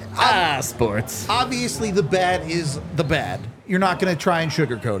 Sports. Obviously, the bad is the bad. You're not going to try and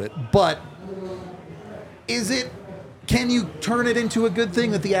sugarcoat it. But can you turn it into a good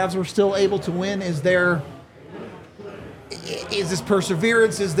thing that the Avs were still able to win? Is this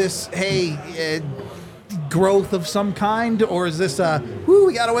perseverance? Is this, growth of some kind? Or is this,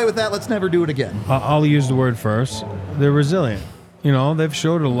 we got away with that, let's never do it again? I'll use the word first. They're resilient. You know, they've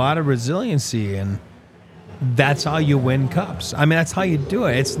showed a lot of resiliency, and that's how you win cups. I mean, that's how you do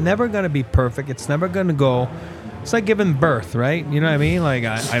it. It's never going to be perfect. It's never going to go. It's like giving birth, right? You know what I mean? Like,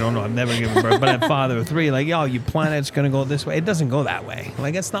 I don't know. I've never given birth, but I'm father of three. Like, you plan it's going to go this way. It doesn't go that way.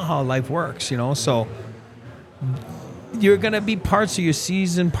 Like, that's not how life works, you know? So you're going to be parts of your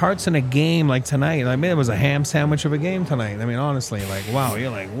season, parts in a game like tonight. I mean, it was a ham sandwich of a game tonight. I mean, honestly, like, wow, you're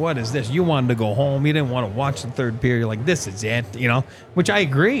like, what is this? You wanted to go home. You didn't want to watch the third period. You're like, this is it, which I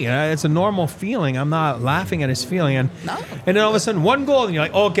agree. It's a normal feeling. I'm not laughing at his feeling. And then all of a sudden, one goal, and you're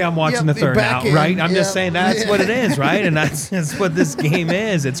like, okay, I'm watching the third now, right? I'm just saying that's what it is, right? And that's what this game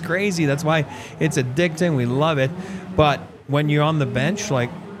is. It's crazy. That's why it's addicting. We love it. But when you're on the bench, like,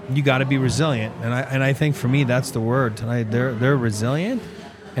 you got to be resilient, and I think for me that's the word tonight. They're resilient,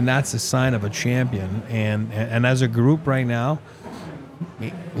 and that's a sign of a champion. And as a group right now,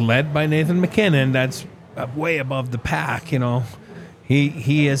 led by Nathan MacKinnon, that's way above the pack.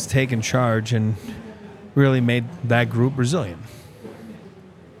 He has taken charge and really made that group resilient.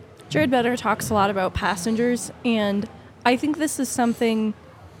 Jared Better talks a lot about passengers, and I think this is something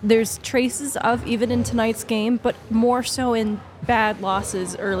there's traces of even in tonight's game, but more so in bad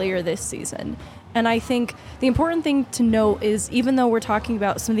losses earlier this season. And I think the important thing to note is, even though we're talking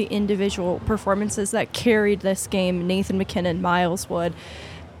about some of the individual performances that carried this game, Nathan MacKinnon, Miles Wood,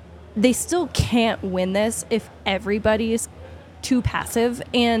 they still can't win this if everybody is too passive.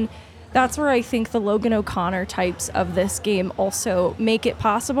 And that's where I think the Logan O'Connor types of this game also make it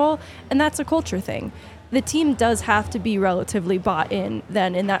possible. And that's a culture thing. The team does have to be relatively bought in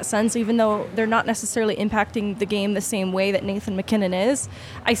then in that sense, even though they're not necessarily impacting the game the same way that Nathan MacKinnon is.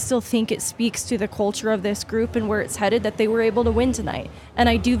 I still think it speaks to the culture of this group and where it's headed that they were able to win tonight. And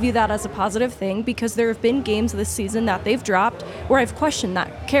I do view that as a positive thing, because there have been games this season that they've dropped where I've questioned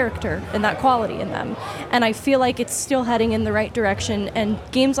that character and that quality in them. And I feel like it's still heading in the right direction, and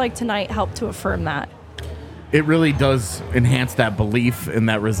games like tonight help to affirm that. It really does enhance that belief and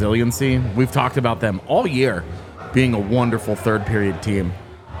that resiliency. We've talked about them all year being a wonderful third period team.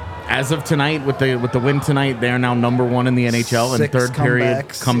 As of tonight, with the win tonight, they are now number one in the NHL in 6 third period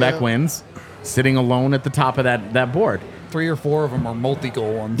comebacks, comeback yeah. wins, sitting alone at the top of that board. 3 or 4 of them are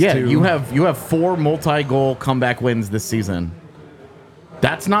multi-goal ones, Yeah, too. you have 4 multi-goal comeback wins this season.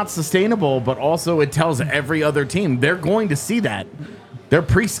 That's not sustainable, but also it tells every other team they're going to see that. Their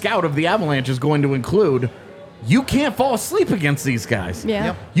pre-scout of the Avalanche is going to include, you can't fall asleep against these guys. Yeah.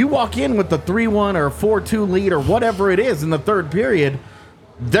 Yep. You walk in with the 3-1 or 4-2 lead or whatever it is in the third period,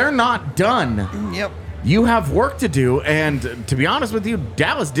 they're not done. Yep. You have work to do, and to be honest with you,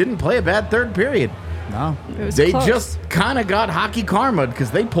 Dallas didn't play a bad third period. No. It was They close. just kind of got hockey karma because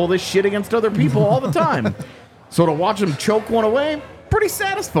they pull this shit against other people all the time. So to watch them choke one away, pretty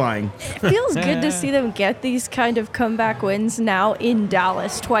satisfying. It feels good to see them get these kind of comeback wins now in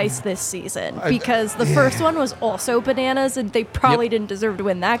Dallas twice this season, because the first one was also bananas, and they probably didn't deserve to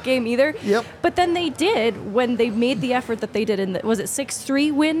win that game either. Yep. But then they did when they made the effort that they did in the, was it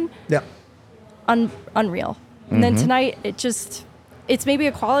 6-3 win? Yep. Unreal. And then tonight, it's maybe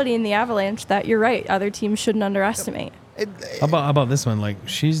a quality in the Avalanche that, you're right, other teams shouldn't underestimate. How about this one? Like,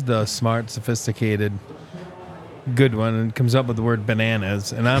 she's the smart, sophisticated, good one and comes up with the word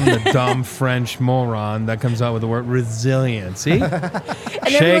bananas, and I'm the dumb French moron that comes out with the word resilient. See? And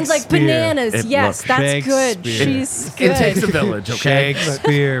everyone's like, bananas. Yes, that's good. Shakespeare. She's good. It takes a village, okay?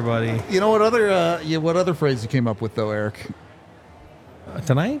 Shakespeare, buddy. You know what other phrase you came up with though, Eric?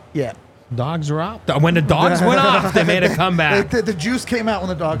 Tonight? Yeah. Dogs are out. When the dogs went off, they made a comeback. The juice came out when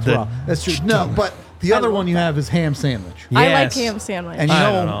the dogs were off. That's true. No, but the other one you have is ham sandwich. I like Yes. ham sandwich. And I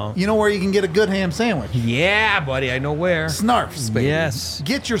don't know. you know where you can get a good ham sandwich? Yeah, buddy, I know where. Snarfs, baby. Yes.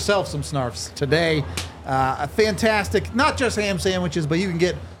 Get yourself some Snarfs today. A fantastic, not just ham sandwiches, but you can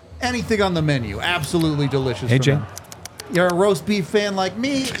get anything on the menu. Absolutely delicious. Hey, from Jay. them. You're a roast beef fan like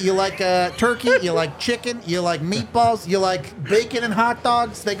me. You like turkey. You like chicken. You like meatballs. You like bacon and hot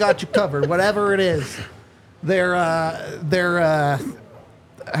dogs. They got you covered. Whatever it is, what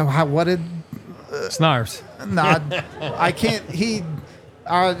did? Snarfs. Nah, I can't.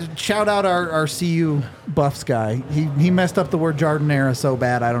 Shout out our CU Buffs guy. He messed up the word jardinera so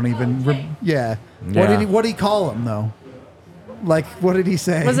bad I don't even. Yeah. Yeah. What did he call him though? Like, what did he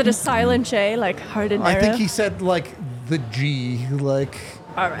say? Was it a silent J, like Hardinera? I think he said like the G, like.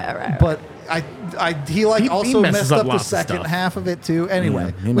 All right. But he also messes messed up up the lots of second stuff. half of it too.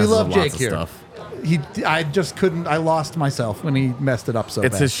 Anyway, He we messes love up Jake lots of here. stuff. I just couldn't. I lost myself when he messed it up so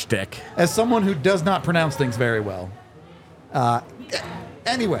It's bad. his shtick. As someone who does not pronounce things very well.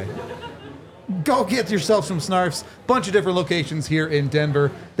 Anyway, go get yourself some Snarfs. Bunch of different locations here in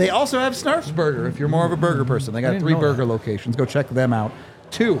Denver. They also have Snarfs Burger if you're more of a burger person. They got didn't 3 know burger that. locations. Go check them out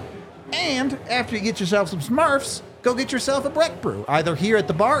too. And after you get yourself some Smurfs, go get yourself a Breck Brew. Either here at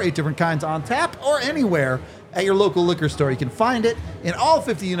the bar, 8 different kinds on tap, or anywhere at your local liquor store. You can find it in all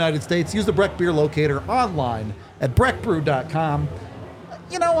 50 United States. Use the Breck Beer Locator online at breckbrew.com.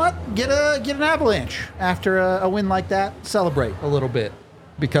 You know what? Get an Avalanche after a win like that. Celebrate a little bit,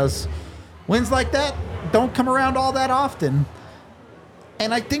 because wins like that don't come around all that often.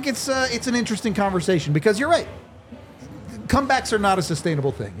 And I think it's an interesting conversation, because you're right. Comebacks are not a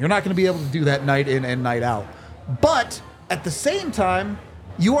sustainable thing. You're not going to be able to do that night in and night out. But at the same time,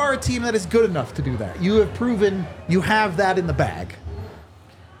 you are a team that is good enough to do that. You have proven you have that in the bag.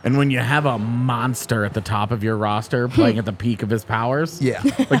 And when you have a monster at the top of your roster playing at the peak of his powers, Yeah.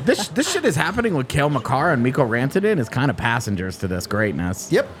 like this shit is happening with Cale Makar and Mikko Rantanen is kind of passengers to this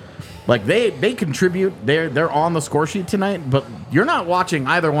greatness. Yep. Like they contribute. They're on the score sheet tonight, but you're not watching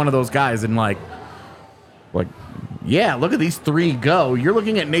either one of those guys and like, yeah, look at these 3 go. You're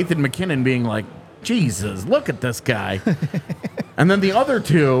looking at Nathan McKinnon being like, Jesus, look at this guy. And then the other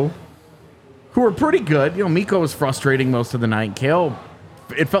 2, who were pretty good. You know, Mikko was frustrating most of the night. Cale,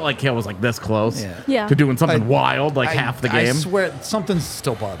 it felt like Cale was like this close Yeah. to doing something wild, like half the game. I swear, something's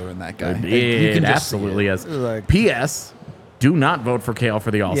still bothering that guy. It absolutely is. Like, P.S. Do not vote for Cale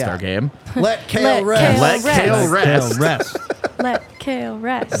for the All-Star game. let Kale rest. Let Cale rest. Rest. Let Kale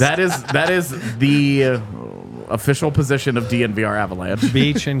rest. That is the official position of DNVR Avalanche.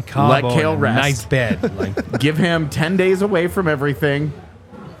 Beach and Cabo. Let Cale and a rest. Nice bed. Like, Give him 10 days away from everything.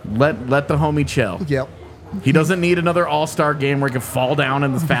 Let the homie chill. Yep. He doesn't need another All-Star game where he can fall down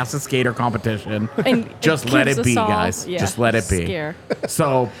in the fastest skater competition. And Just it let keeps it be, us all- guys. yeah, Just let it be. Scare.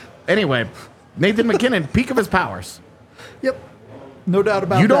 So, anyway, Nathan McKinnon, peak of his powers. Yep. No doubt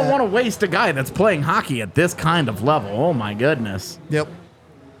about that. You don't want to waste a guy that's playing hockey at this kind of level. Oh my goodness. Yep.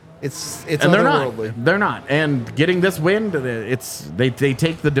 It's And they're otherworldly. not. They're not. And getting this win, they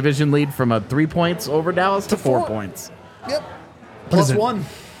take the division lead from a 3 points over Dallas to 4 4. points. Yep. is Plus it? 1.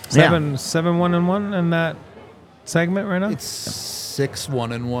 7-1-1 in that segment right now? It's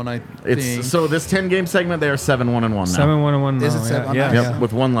 6-1-1, I think. It's so this 10-game segment, they are 7-1-1 now. 7-1-1 now. Is it 7? Yeah. Yep, Yeah.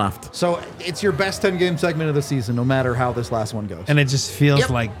 with 1 left. So it's your best 10-game segment of the season, no matter how this last one goes. And it just feels Yep.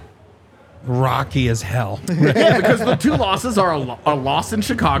 like rocky as hell. Yeah, because the 2 losses are a loss in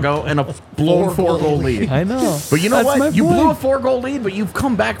Chicago and a blown 4-goal lead. I know. But you know That's my what? You blew a point. 4-goal lead, but you've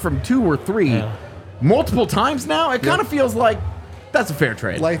come back from 2 or 3 multiple times now. It kind of feels like that's a fair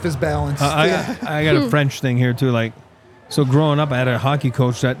trade. Life is balanced. I got a French thing here too. Like, so growing up, I had a hockey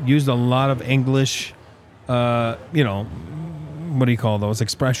coach that used a lot of English. What do you call those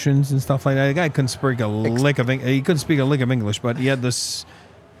expressions and stuff like that? The guy couldn't speak a lick of English, but he had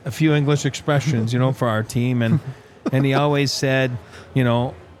a few English expressions, for our team, and he always said,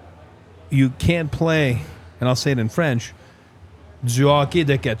 you can't play, and I'll say it in French, du hockey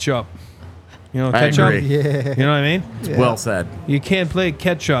de ketchup. Ketchup. agree. Yeah. You know what I mean? Well said. You can't play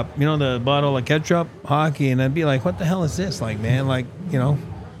ketchup, the bottle of ketchup hockey, and I'd be like, what the hell is this? Like, man,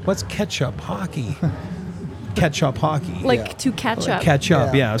 what's ketchup hockey? Ketchup hockey. Like to catch up.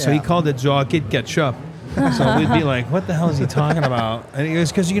 Ketchup, Yeah, yeah. So he yeah. called it jockey ketchup. So we'd be like, what the hell is he talking about? And he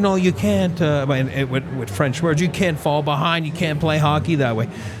goes, because, you can't, with French words, you can't fall behind, you can't play hockey that way.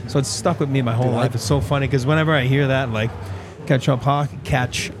 So it's stuck with me my whole life. It's so funny because whenever I hear that, like, catch up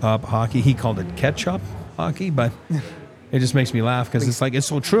hockey, he called it catch-up hockey, but it just makes me laugh because it's like, it's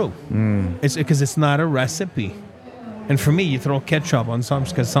so true. It's because it's not a recipe. And for me, you throw ketchup on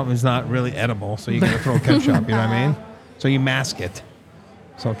something because something's not really edible, so you got to throw ketchup, you know what I mean? So you mask it.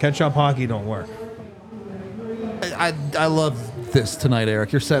 So ketchup hockey don't work. I love this tonight,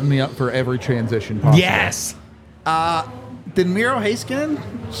 Eric. You're setting me up for every transition possible. Yes. Did Miro Heiskanen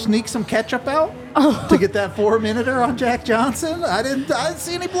sneak some ketchup out to get that 4-minuter on Jack Johnson? I didn't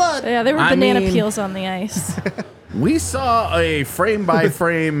see any blood. Yeah, there were banana peels on the ice. We saw a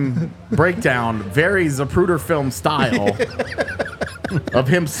frame-by-frame breakdown, very Zapruder film style, of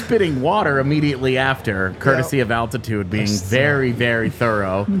him spitting water immediately after, courtesy of Altitude being very, very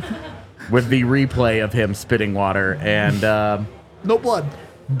thorough with the replay of him spitting water. And no blood.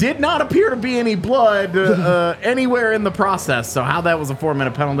 Did not appear to be any blood anywhere in the process. So how that was a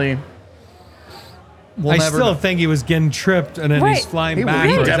 4-minute penalty... I still think he was getting tripped, and then he's flying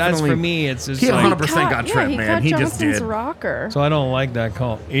backwards. That's for me. It's just he 100% like, got tripped, man. He just Johnson's did. rocker. So I don't like that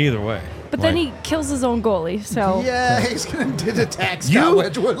call either way. But then he kills his own goalie. So yeah, he's gonna attack Scott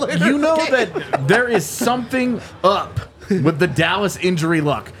Wedgwood later. You know that there is something up with the Dallas injury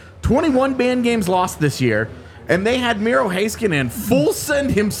luck. 21 band games lost this year, and they had Miro Heiskanen full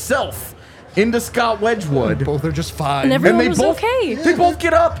send himself into Scott Wedgwood. Both are just fine. And everyone was okay. They both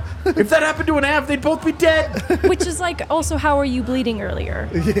get up. If that happened to an Av, they'd both be dead. Which is like, also, how were you bleeding earlier?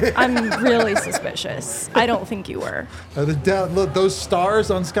 Yeah. I'm really suspicious. I don't think you were. Look, those stars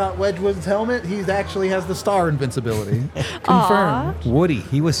on Scott Wedgwood's helmet, he actually has the star invincibility. Confirmed. Woody.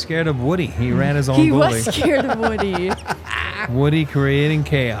 He was scared of Woody. He ran his own He goalie. was scared of Woody. Woody creating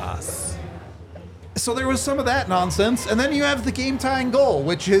chaos. So there was some of that nonsense. And then you have the game-tying goal,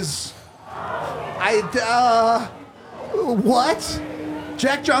 which is... what?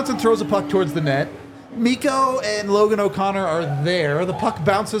 Jack Johnson throws a puck towards the net. Mikko and Logan O'Connor are there. The puck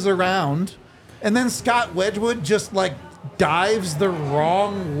bounces around. And then Scott Wedgwood just, dives the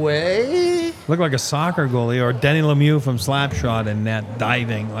wrong way. Looked like a soccer goalie or Denny Lemieux from Slapshot in net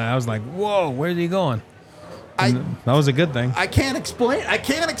diving. I was like, whoa, where's he going? That was a good thing. I can't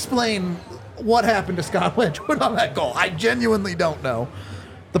explain what happened to Scott Wedgwood on that goal. I genuinely don't know.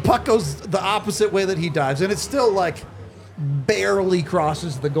 The puck goes the opposite way that he dives, and it still, barely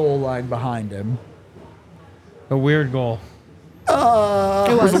crosses the goal line behind him. A weird goal. There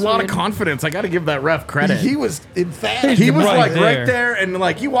was a lot of confidence. I got to give that ref credit. He was emphatic. He was right there, and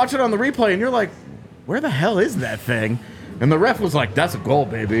you watch it on the replay, and you're like, where the hell is that thing? And the ref was like, that's a goal,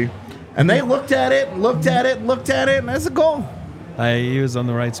 baby. And they looked at it, and that's a goal. He was on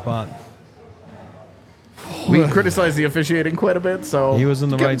the right spot. We criticized the officiating quite a bit, so he was in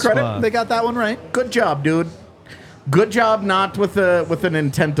the right spot. They got that one right. Good job, dude. Good job, not with an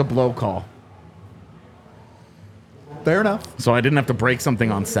intent to blow call. Fair enough. So I didn't have to break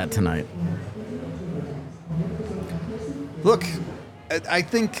something on set tonight. Look, I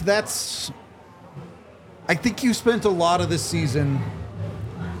think you spent a lot of this season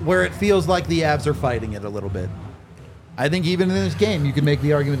where it feels like the Avs are fighting it a little bit. I think even in this game, you can make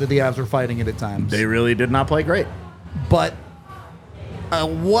the argument that the Avs are fighting it at times. They really did not play great. But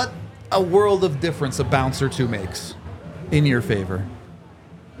what a world of difference a bounce or two makes in your favor.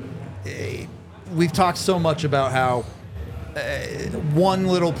 We've talked so much about how one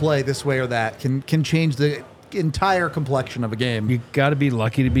little play this way or that can change the entire complexion of a game. You got to be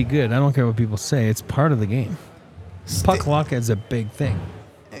lucky to be good. I don't care what people say. It's part of the game. Puck luck is a big thing.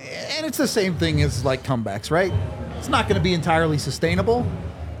 And it's the same thing as comebacks, right? It's not going to be entirely sustainable,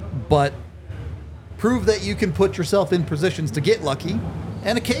 but prove that you can put yourself in positions to get lucky,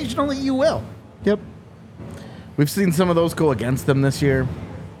 and occasionally you will. Yep. We've seen some of those go against them this year.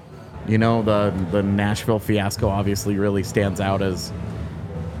 You know, the Nashville fiasco obviously really stands out as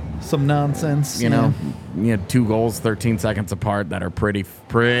some nonsense. You know, 2 goals 13 seconds apart that are pretty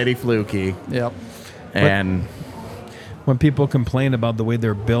fluky. Yep. And when people complain about the way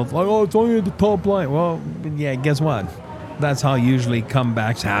they're built, it's only the top line. Well, yeah, guess what? That's how usually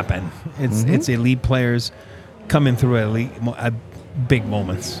comebacks happen. It's elite players coming through at big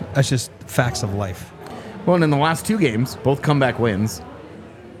moments. That's just facts of life. Well, and in the last 2 games, both comeback wins.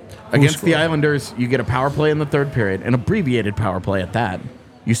 Against the Islanders, you get a power play in the 3rd period, an abbreviated power play at that.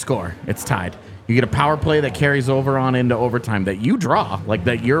 You score. It's tied. You get a power play that carries over on into overtime that you draw,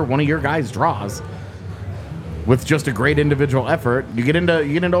 that one of your guys draws. With just a great individual effort, you get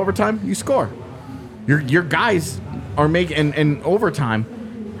into overtime, you score. Your guys are making in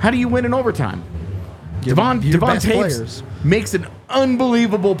overtime. How do you win in overtime? Devon best Taves players. makes an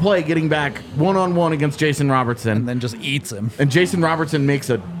unbelievable play getting back one-on-one against Jason Robertson. And then just eats him. And Jason Robertson makes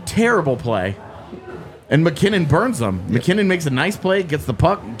a terrible play. And McKinnon burns them. Yep. McKinnon makes a nice play, gets the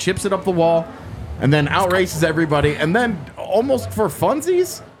puck, chips it up the wall, and then outraces everybody. And then, almost for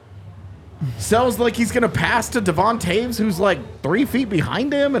funsies, sells like he's going to pass to Devon Taves, who's like 3 feet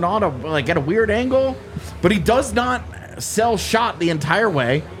behind him and on at a weird angle. But he does not sell shot the entire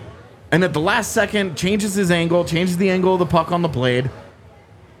way. And at the last second, changes the angle of the puck on the blade.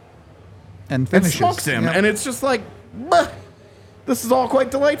 And finishes. And smokes him. Yep. And it's just like, this is all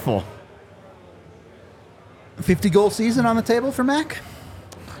quite delightful. 50-goal season on the table for Mac?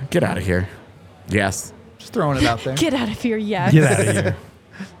 Get out of here. Yes. Just throwing it out there. Get out of here, yes. Get out of here.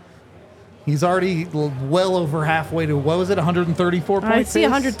 He's already well over halfway to, what was it, 134 points? I see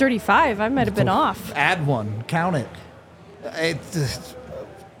 135. I might have been off. Add one. Count it.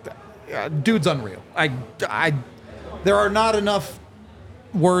 Dude's unreal. There are not enough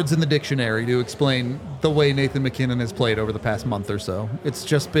words in the dictionary to explain the way Nathan McKinnon has played over the past month or so. It's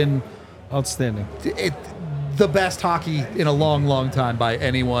just been Outstanding. The best hockey in a long, long time by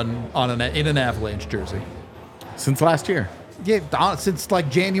anyone in an Avalanche jersey. Since last year. Yeah, since like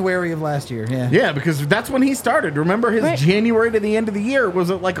January of last year. Yeah. Yeah, because that's when he started. Remember, his January to the end of the year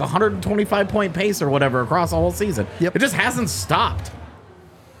was at like 125-point pace or whatever across the whole season. Yep. It just hasn't stopped.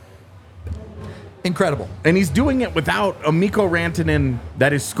 Incredible. And he's doing it without a Mikko Rantanen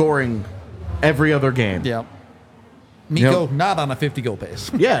that is scoring every other game. Yeah. Mikko not on a 50-goal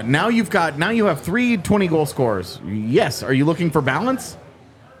pace. Yeah, now you have 3 20-goal scorers. Yes, are you looking for balance?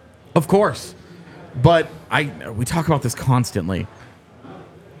 Of course. But we talk about this constantly.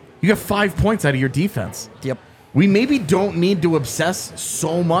 You got 5 points out of your defense. Yep. We maybe don't need to obsess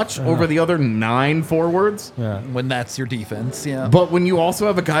so much over the other 9 forwards. Yeah. When that's your defense, yeah. But when you also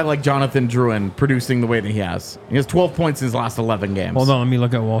have a guy like Jonathan Drouin producing the way that he has 12 points in his last 11 games. Hold on, let me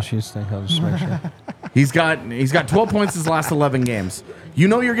look at Walsh's thing. I'll just make sure. He's got 12 points in his last 11 games. You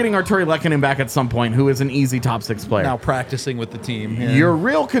know you're getting Arturi Lehkonen back at some point, who is an easy top 6 player. Now practicing with the team. Yeah. Your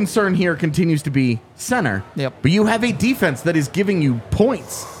real concern here continues to be center. Yep. But you have a defense that is giving you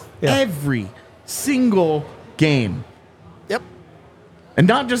points every single game. Yep. And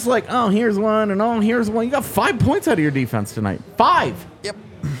not just like, oh, here's one and oh, here's one. You got 5 points out of your defense tonight. 5. Yep.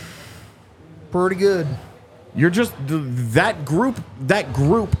 Pretty good. You're just that group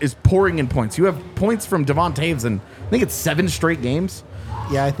is pouring in points. You have points from Devon Taves and I think it's 7 straight games.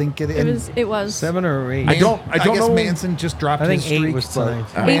 Yeah, I think It was 7 or 8. I don't I guess know. Manson just dropped I think his 8 streak. was tonight.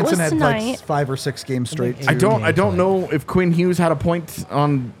 But Eight Manson was had tonight. like 5 or 6 games straight. I don't know if Quinn Hughes had a point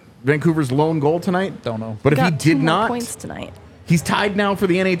on Vancouver's lone goal tonight. Don't know. But if he got 2 did more not, points tonight. he's tied now for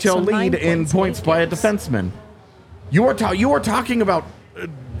the NHL So 9 lead in points, points 8 by a games. defenseman. You are talking about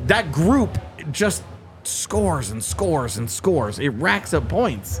that group just scores and scores and scores. It racks up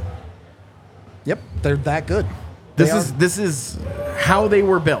points. Yep, they're that good. This is how they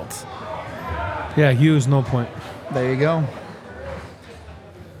were built. Yeah, Hughes, no point. There you go.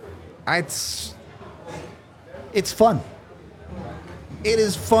 It's fun. It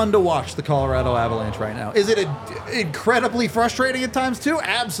is fun to watch the Colorado Avalanche right now. Is it incredibly frustrating at times too?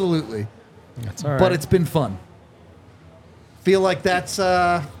 Absolutely. That's all right. But it's been fun. Feel like that's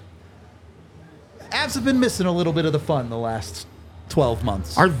Avs have been missing a little bit of the fun the last 12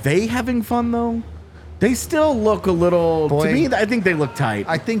 months. Are they having fun though? They still look a little. Boy. To me, I think they look tight.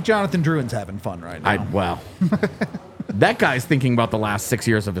 I think Jonathan Drouin's having fun right now. Well, that guy's thinking about the last 6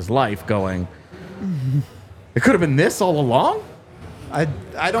 years of his life, going, it could have been this all along. I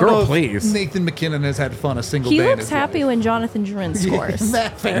don't Girl, know if please. Nathan McKinnon has had fun a single He day. in looks his happy life. when Jonathan Drouin scores. Isn't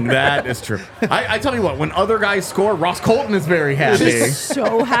that fair? That is true. I tell you what, when other guys score, Ross Colton is very happy. He's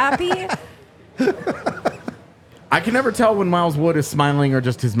so happy. I can never tell when Miles Wood is smiling or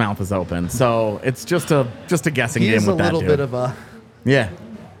just his mouth is open. So it's just a guessing He game is a with that little dude. bit of a. Yeah.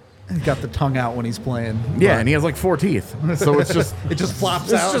 He got the tongue out when he's playing. Yeah, and he has like 4 teeth. So it's just It just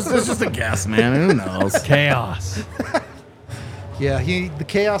flops out. it's just a guess, man. Who knows? Chaos. Yeah, the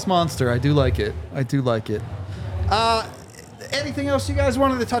chaos monster. I do like it. Anything else you guys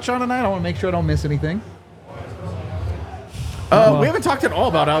wanted to touch on tonight? I want to make sure I don't miss anything. We haven't talked at all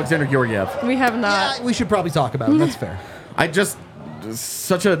about Alexander Georgiev. We have not. Yeah, we should probably talk about it. That's fair. I just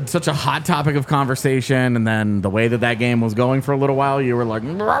such a hot topic of conversation, and then the way that game was going for a little while, you were like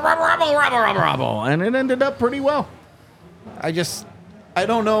rubble, and it ended up pretty well. I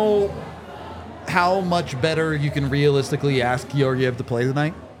don't know how much better you can realistically ask Georgiev to play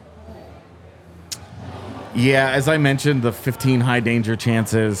tonight. Yeah, as I mentioned, the 15 high danger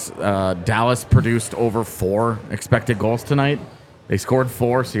chances. Dallas produced over 4 expected goals tonight. They scored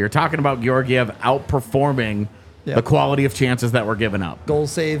 4, so you're talking about Georgiev outperforming Yep. the quality of chances that were given up. Goal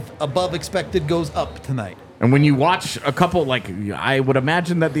save above expected goes up tonight. And when you watch a couple, like, I would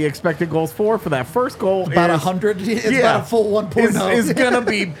imagine that the expected goals for that first goal About is 100. It's about a full 1.0. is going to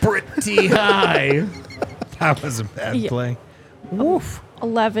be pretty high. That was a bad Yeah. play. Woof.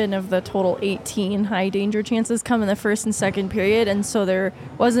 11 of the total 18 high danger chances come in the first and second period, and so there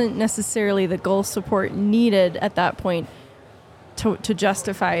wasn't necessarily the goal support needed at that point to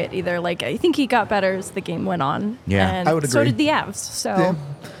justify it either. Like, I think he got better as the game went on. Yeah, and I would so agree. did the Avs. So Yeah.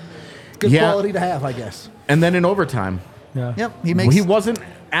 Good Yeah. quality to have, I guess. And then in overtime, Yeah. Yep, he wasn't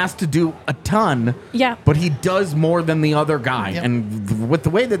asked to do a ton. Yeah. But he does more than the other guy. Yep. And with the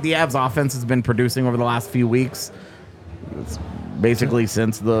way that the Avs offense has been producing over the last few weeks, it's basically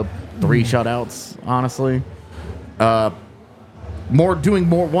since the 3 shutouts, honestly, one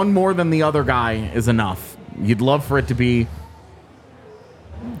more than the other guy is enough. You'd love for it to be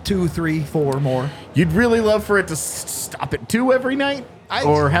 2, 3, 4 more. You'd really love for it to stop at 2 every night,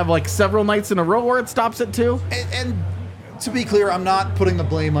 or have like several nights in a row where it stops at 2. And to be clear, I'm not putting the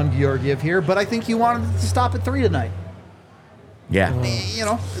blame on Georgiev here, but I think you wanted it to stop at 3 tonight. Yeah. You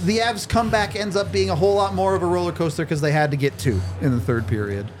know, the Avs comeback ends up being a whole lot more of a roller coaster because they had to get 2 in the third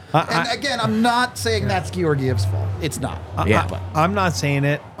period. And again, I'm not saying that's Georgiev's fault. It's not. I'm not saying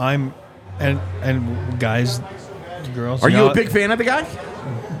it. And guys, girls. Are you a big fan of the guy?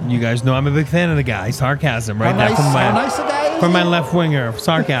 You guys know I'm a big fan of the guy. Sarcasm, right? How nice a guy is from my he? left winger.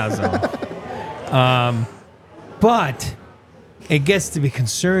 Sarcasm. But it gets to be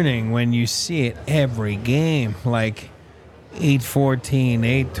concerning when you see it every game. Like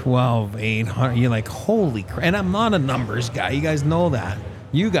 8-14, 8-12, 800. You're like, holy crap. And I'm not a numbers guy. You guys know that.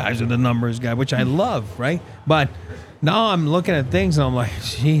 You guys are the numbers guy, which I love, right? But now I'm looking at things and I'm like,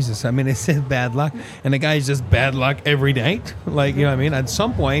 Jesus. I mean, it says bad luck. And the guy's just bad luck every night. Like, you know what I mean? At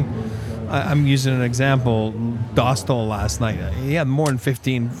some point, I'm using an example. Dostal last night, he had more than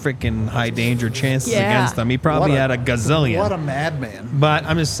 15 freaking high danger chances against him. He probably had a gazillion. What a madman. But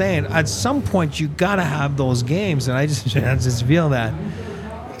I'm just saying, at some point, you got to have those games. And I just feel that.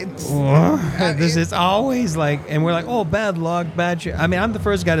 It's always like, and we're like, oh, bad luck, bad shit. I mean, I'm the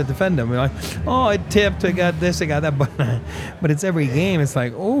first guy to defend him. We're like, oh, I tipped, I got this, I got that. But it's every game. It's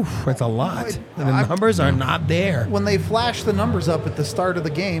like, oh, it's a lot. And the numbers are not there. When they flash the numbers up at the start of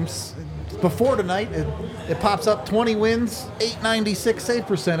the games, before tonight, it pops up 20 wins, 896 save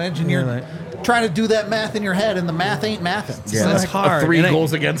percentage, and you're trying to do that math in your head, and the math ain't mathing. Yeah, that's like hard. A 3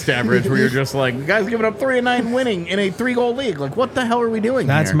 goals against average where you're just like, you guys giving up 3 and 9 winning in a 3-goal league. Like, what the hell are we doing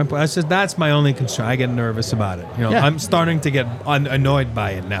That's here? that's my only concern. I get nervous about it. You know, Yeah. I'm starting to get annoyed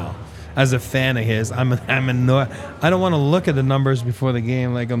by it now. As a fan of his, I'm annoyed. I don't want to look at the numbers before the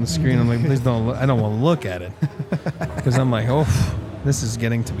game, like on the screen. I'm like, please don't. I don't want to look at it because I'm like, oh, this is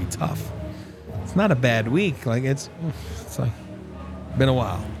getting to be tough. It's not a bad week. Like it's like been a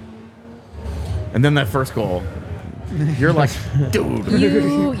while. And then that first goal, you're like, dude,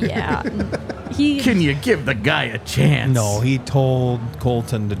 can you give the guy a chance? No, he told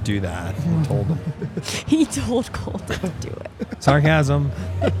Colton to do that. He told him. he told Colton to do it. Sarcasm.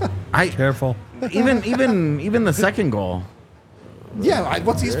 Careful. Even the second goal. Yeah,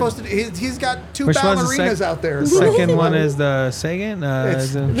 what's he supposed to do? He's got 2 Which one's the ballerinas out there. The second one is the Sagan.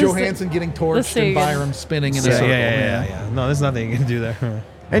 It's Johansson getting torched and Byram spinning in a circle. Yeah. No, there's nothing you can do there.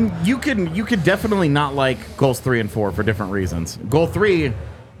 And you could definitely not like goals 3 and 4 for different reasons. Goal 3,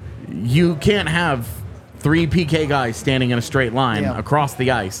 you can't have 3 PK guys standing in a straight line across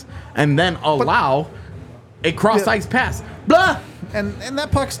the ice and then allow a cross ice pass. Blah. And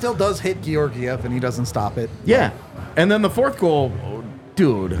that puck still does hit Georgiev, and he doesn't stop it. Yeah. And then the fourth goal,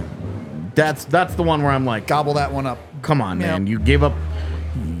 dude, that's the one where I'm like, Gobble that one up. Come on, man. You gave up.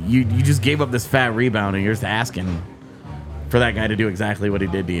 You just gave up this fat rebound, and you're just asking for that guy to do exactly what he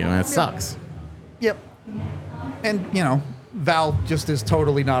did to you, and it sucks. Yep. And, you know, Val just is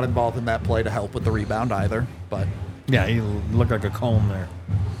totally not involved in that play to help with the rebound either. But yeah, he looked like a cone there.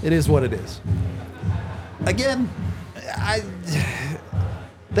 It is what it is. Again,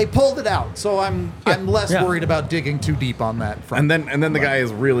 they pulled it out, so I'm less worried about digging too deep on that front. And then the guy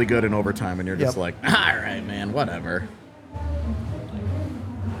is really good in overtime, and you're just like, all right, man, whatever.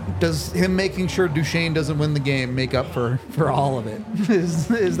 Does him making sure Duchesne doesn't win the game make up for all of it?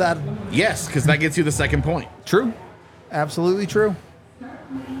 Is that... Yes, because that gets you the second point. True. Absolutely true.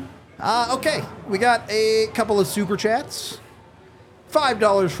 Okay, we got a couple of super chats.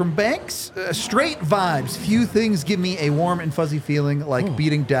 $5 from Banks. Straight vibes. Few things give me a warm and fuzzy feeling like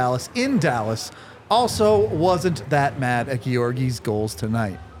beating Dallas in Dallas. Also, wasn't that mad at Georgie's goals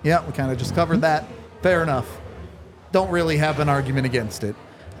tonight. Yeah, we kind of just covered that. Fair enough. don't really have an argument against it.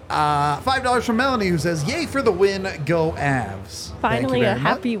 $5 from Melanie, who says, "Yay for the win, go Avs." Finally a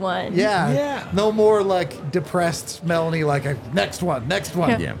happy one. Yeah. No more like depressed Melanie, like next one.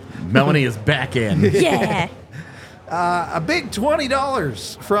 Yeah. Melanie is back in. Yeah. A big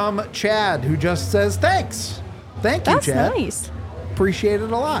 $20 from Chad, who just says, "Thanks." Thank you, That's Chad. nice. Appreciate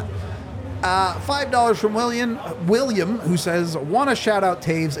it a lot. $5 from William, who says, "Want to shout out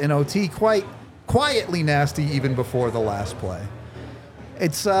Taves in OT, quite quietly nasty even before the last play."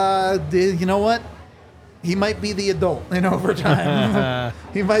 It's, you know what? He might be the adult in overtime.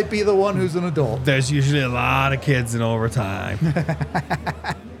 He might be the one who's an adult. There's usually a lot of kids in overtime.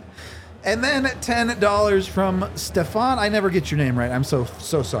 And then $10 from Stefan. I never get your name right. I'm so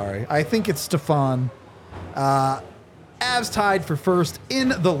sorry. I think it's Stefan. Avs tied for first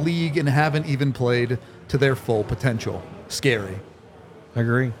in the league and haven't even played to their full potential. Scary.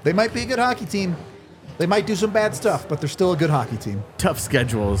 Agree. They might be a good hockey team. They might do some bad stuff, but they're still a good hockey team. Tough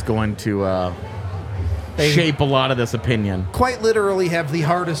schedule is going to shape a lot of this opinion. Quite literally have the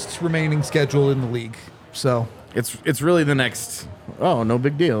hardest remaining schedule in the league. So It's really the next, no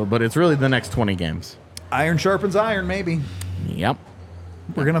big deal, but it's really the next 20 games. iron sharpens iron, maybe. Yep.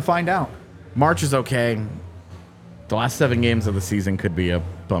 We're going to find out. March is okay. The last 7 games of the season could be a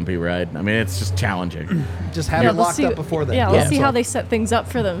bumpy ride. I mean, it's just challenging. Just have it locked up before that. Yeah, let's see how they set things up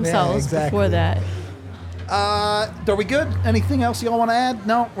for themselves before that. Are we good? Anything else y'all want to add?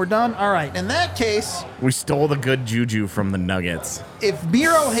 No, we're done? All right. In that case, We stole the good juju from the Nuggets. if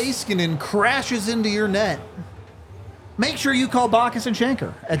Miro Heiskanen crashes into your net, make sure you call Bacchus and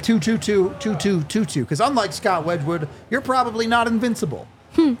Shanker at 222-2222, because unlike Scott Wedgwood, you're probably not invincible.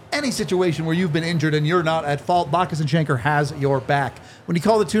 Any situation where you've been injured and you're not at fault, Bacchus and Shanker has your back. When you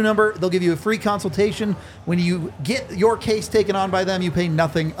call the 2 number, they'll give you a free consultation. When you get your case taken on by them, you pay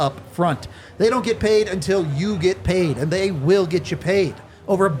nothing up front. They don't get paid until you get paid, and they will get you paid.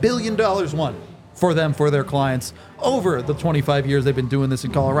 Over $1 billion won for them, for their clients, over the 25 years they've been doing this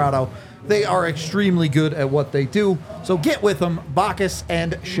in Colorado. They are extremely good at what they do, so get with them. Bacchus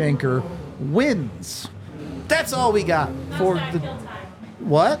and Shanker wins. That's all we got for the...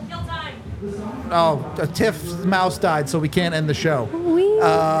 What? Oh, Tiff's mouse died, so we can't end the show.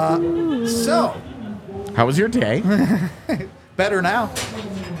 So, How was your day? better now.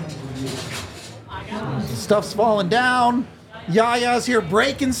 Stuff's falling down. Yaya's here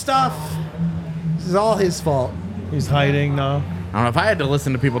breaking stuff. This is all his fault. He's hiding now. I don't know, if I had to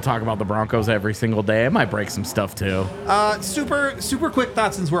listen to people talk about the Broncos every single day, I might break some stuff too. Super quick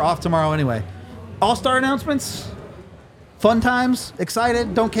thoughts since we're off tomorrow anyway. All-star announcements? Fun times?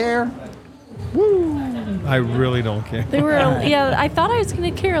 Excited? Don't care? I really don't care. They were, I thought I was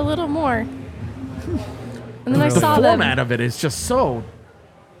going to care a little more. And then I The saw format them. of it is just so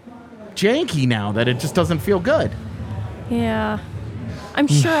janky now that it just doesn't feel good. Yeah. I'm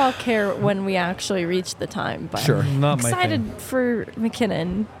sure I'll care when we actually reach the time. But Sure. Not my excited thing. for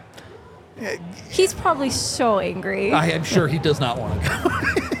McKinnon. He's probably so angry. I am sure he does not want to go.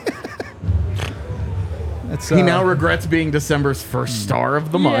 He now regrets being December's first star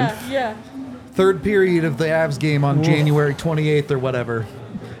of the month. Yeah. Third period of the Avs game on January 28th or whatever.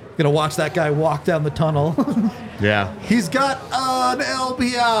 Gonna watch that guy walk down the tunnel. Yeah. He's got an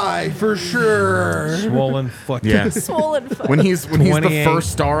LBI for sure. Swollen foot. Yeah. Swollen foot. When he's the 28,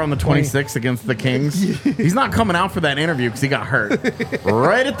 first star on the 26th against the Kings, he's not coming out for that interview because he got hurt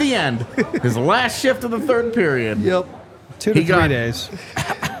right at the end. His last shift of the third period. Yep. 2 to He 3 got- days.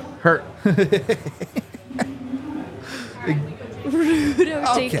 Hurt.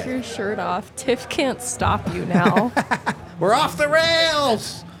 Rudo, take Okay. your shirt off. Tiff can't stop you now. We're off the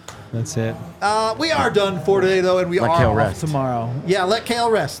rails. That's it. We are done for today, though, and we Let are Kale off rest. tomorrow. Yeah, let Kale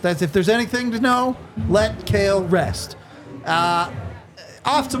rest. That's if there's anything to know, let Kale rest.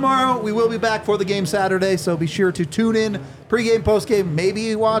 Off tomorrow. We will be back for the game Saturday, so be sure to tune in. Pre-game, post-game,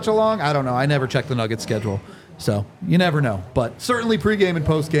 maybe watch along. I don't know. I never check the Nuggets schedule, so you never know. But certainly pre-game and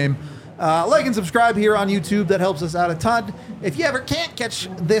post-game. Like and subscribe here on YouTube. That helps us out a ton. If you ever can't catch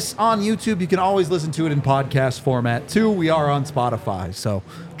this on YouTube, you can always listen to it in podcast format, too. We are on Spotify, so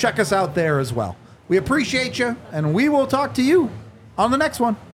check us out there as well. We appreciate you, and we will talk to you on the next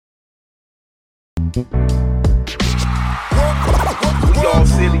one. We all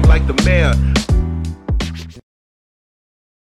silly like the mayor.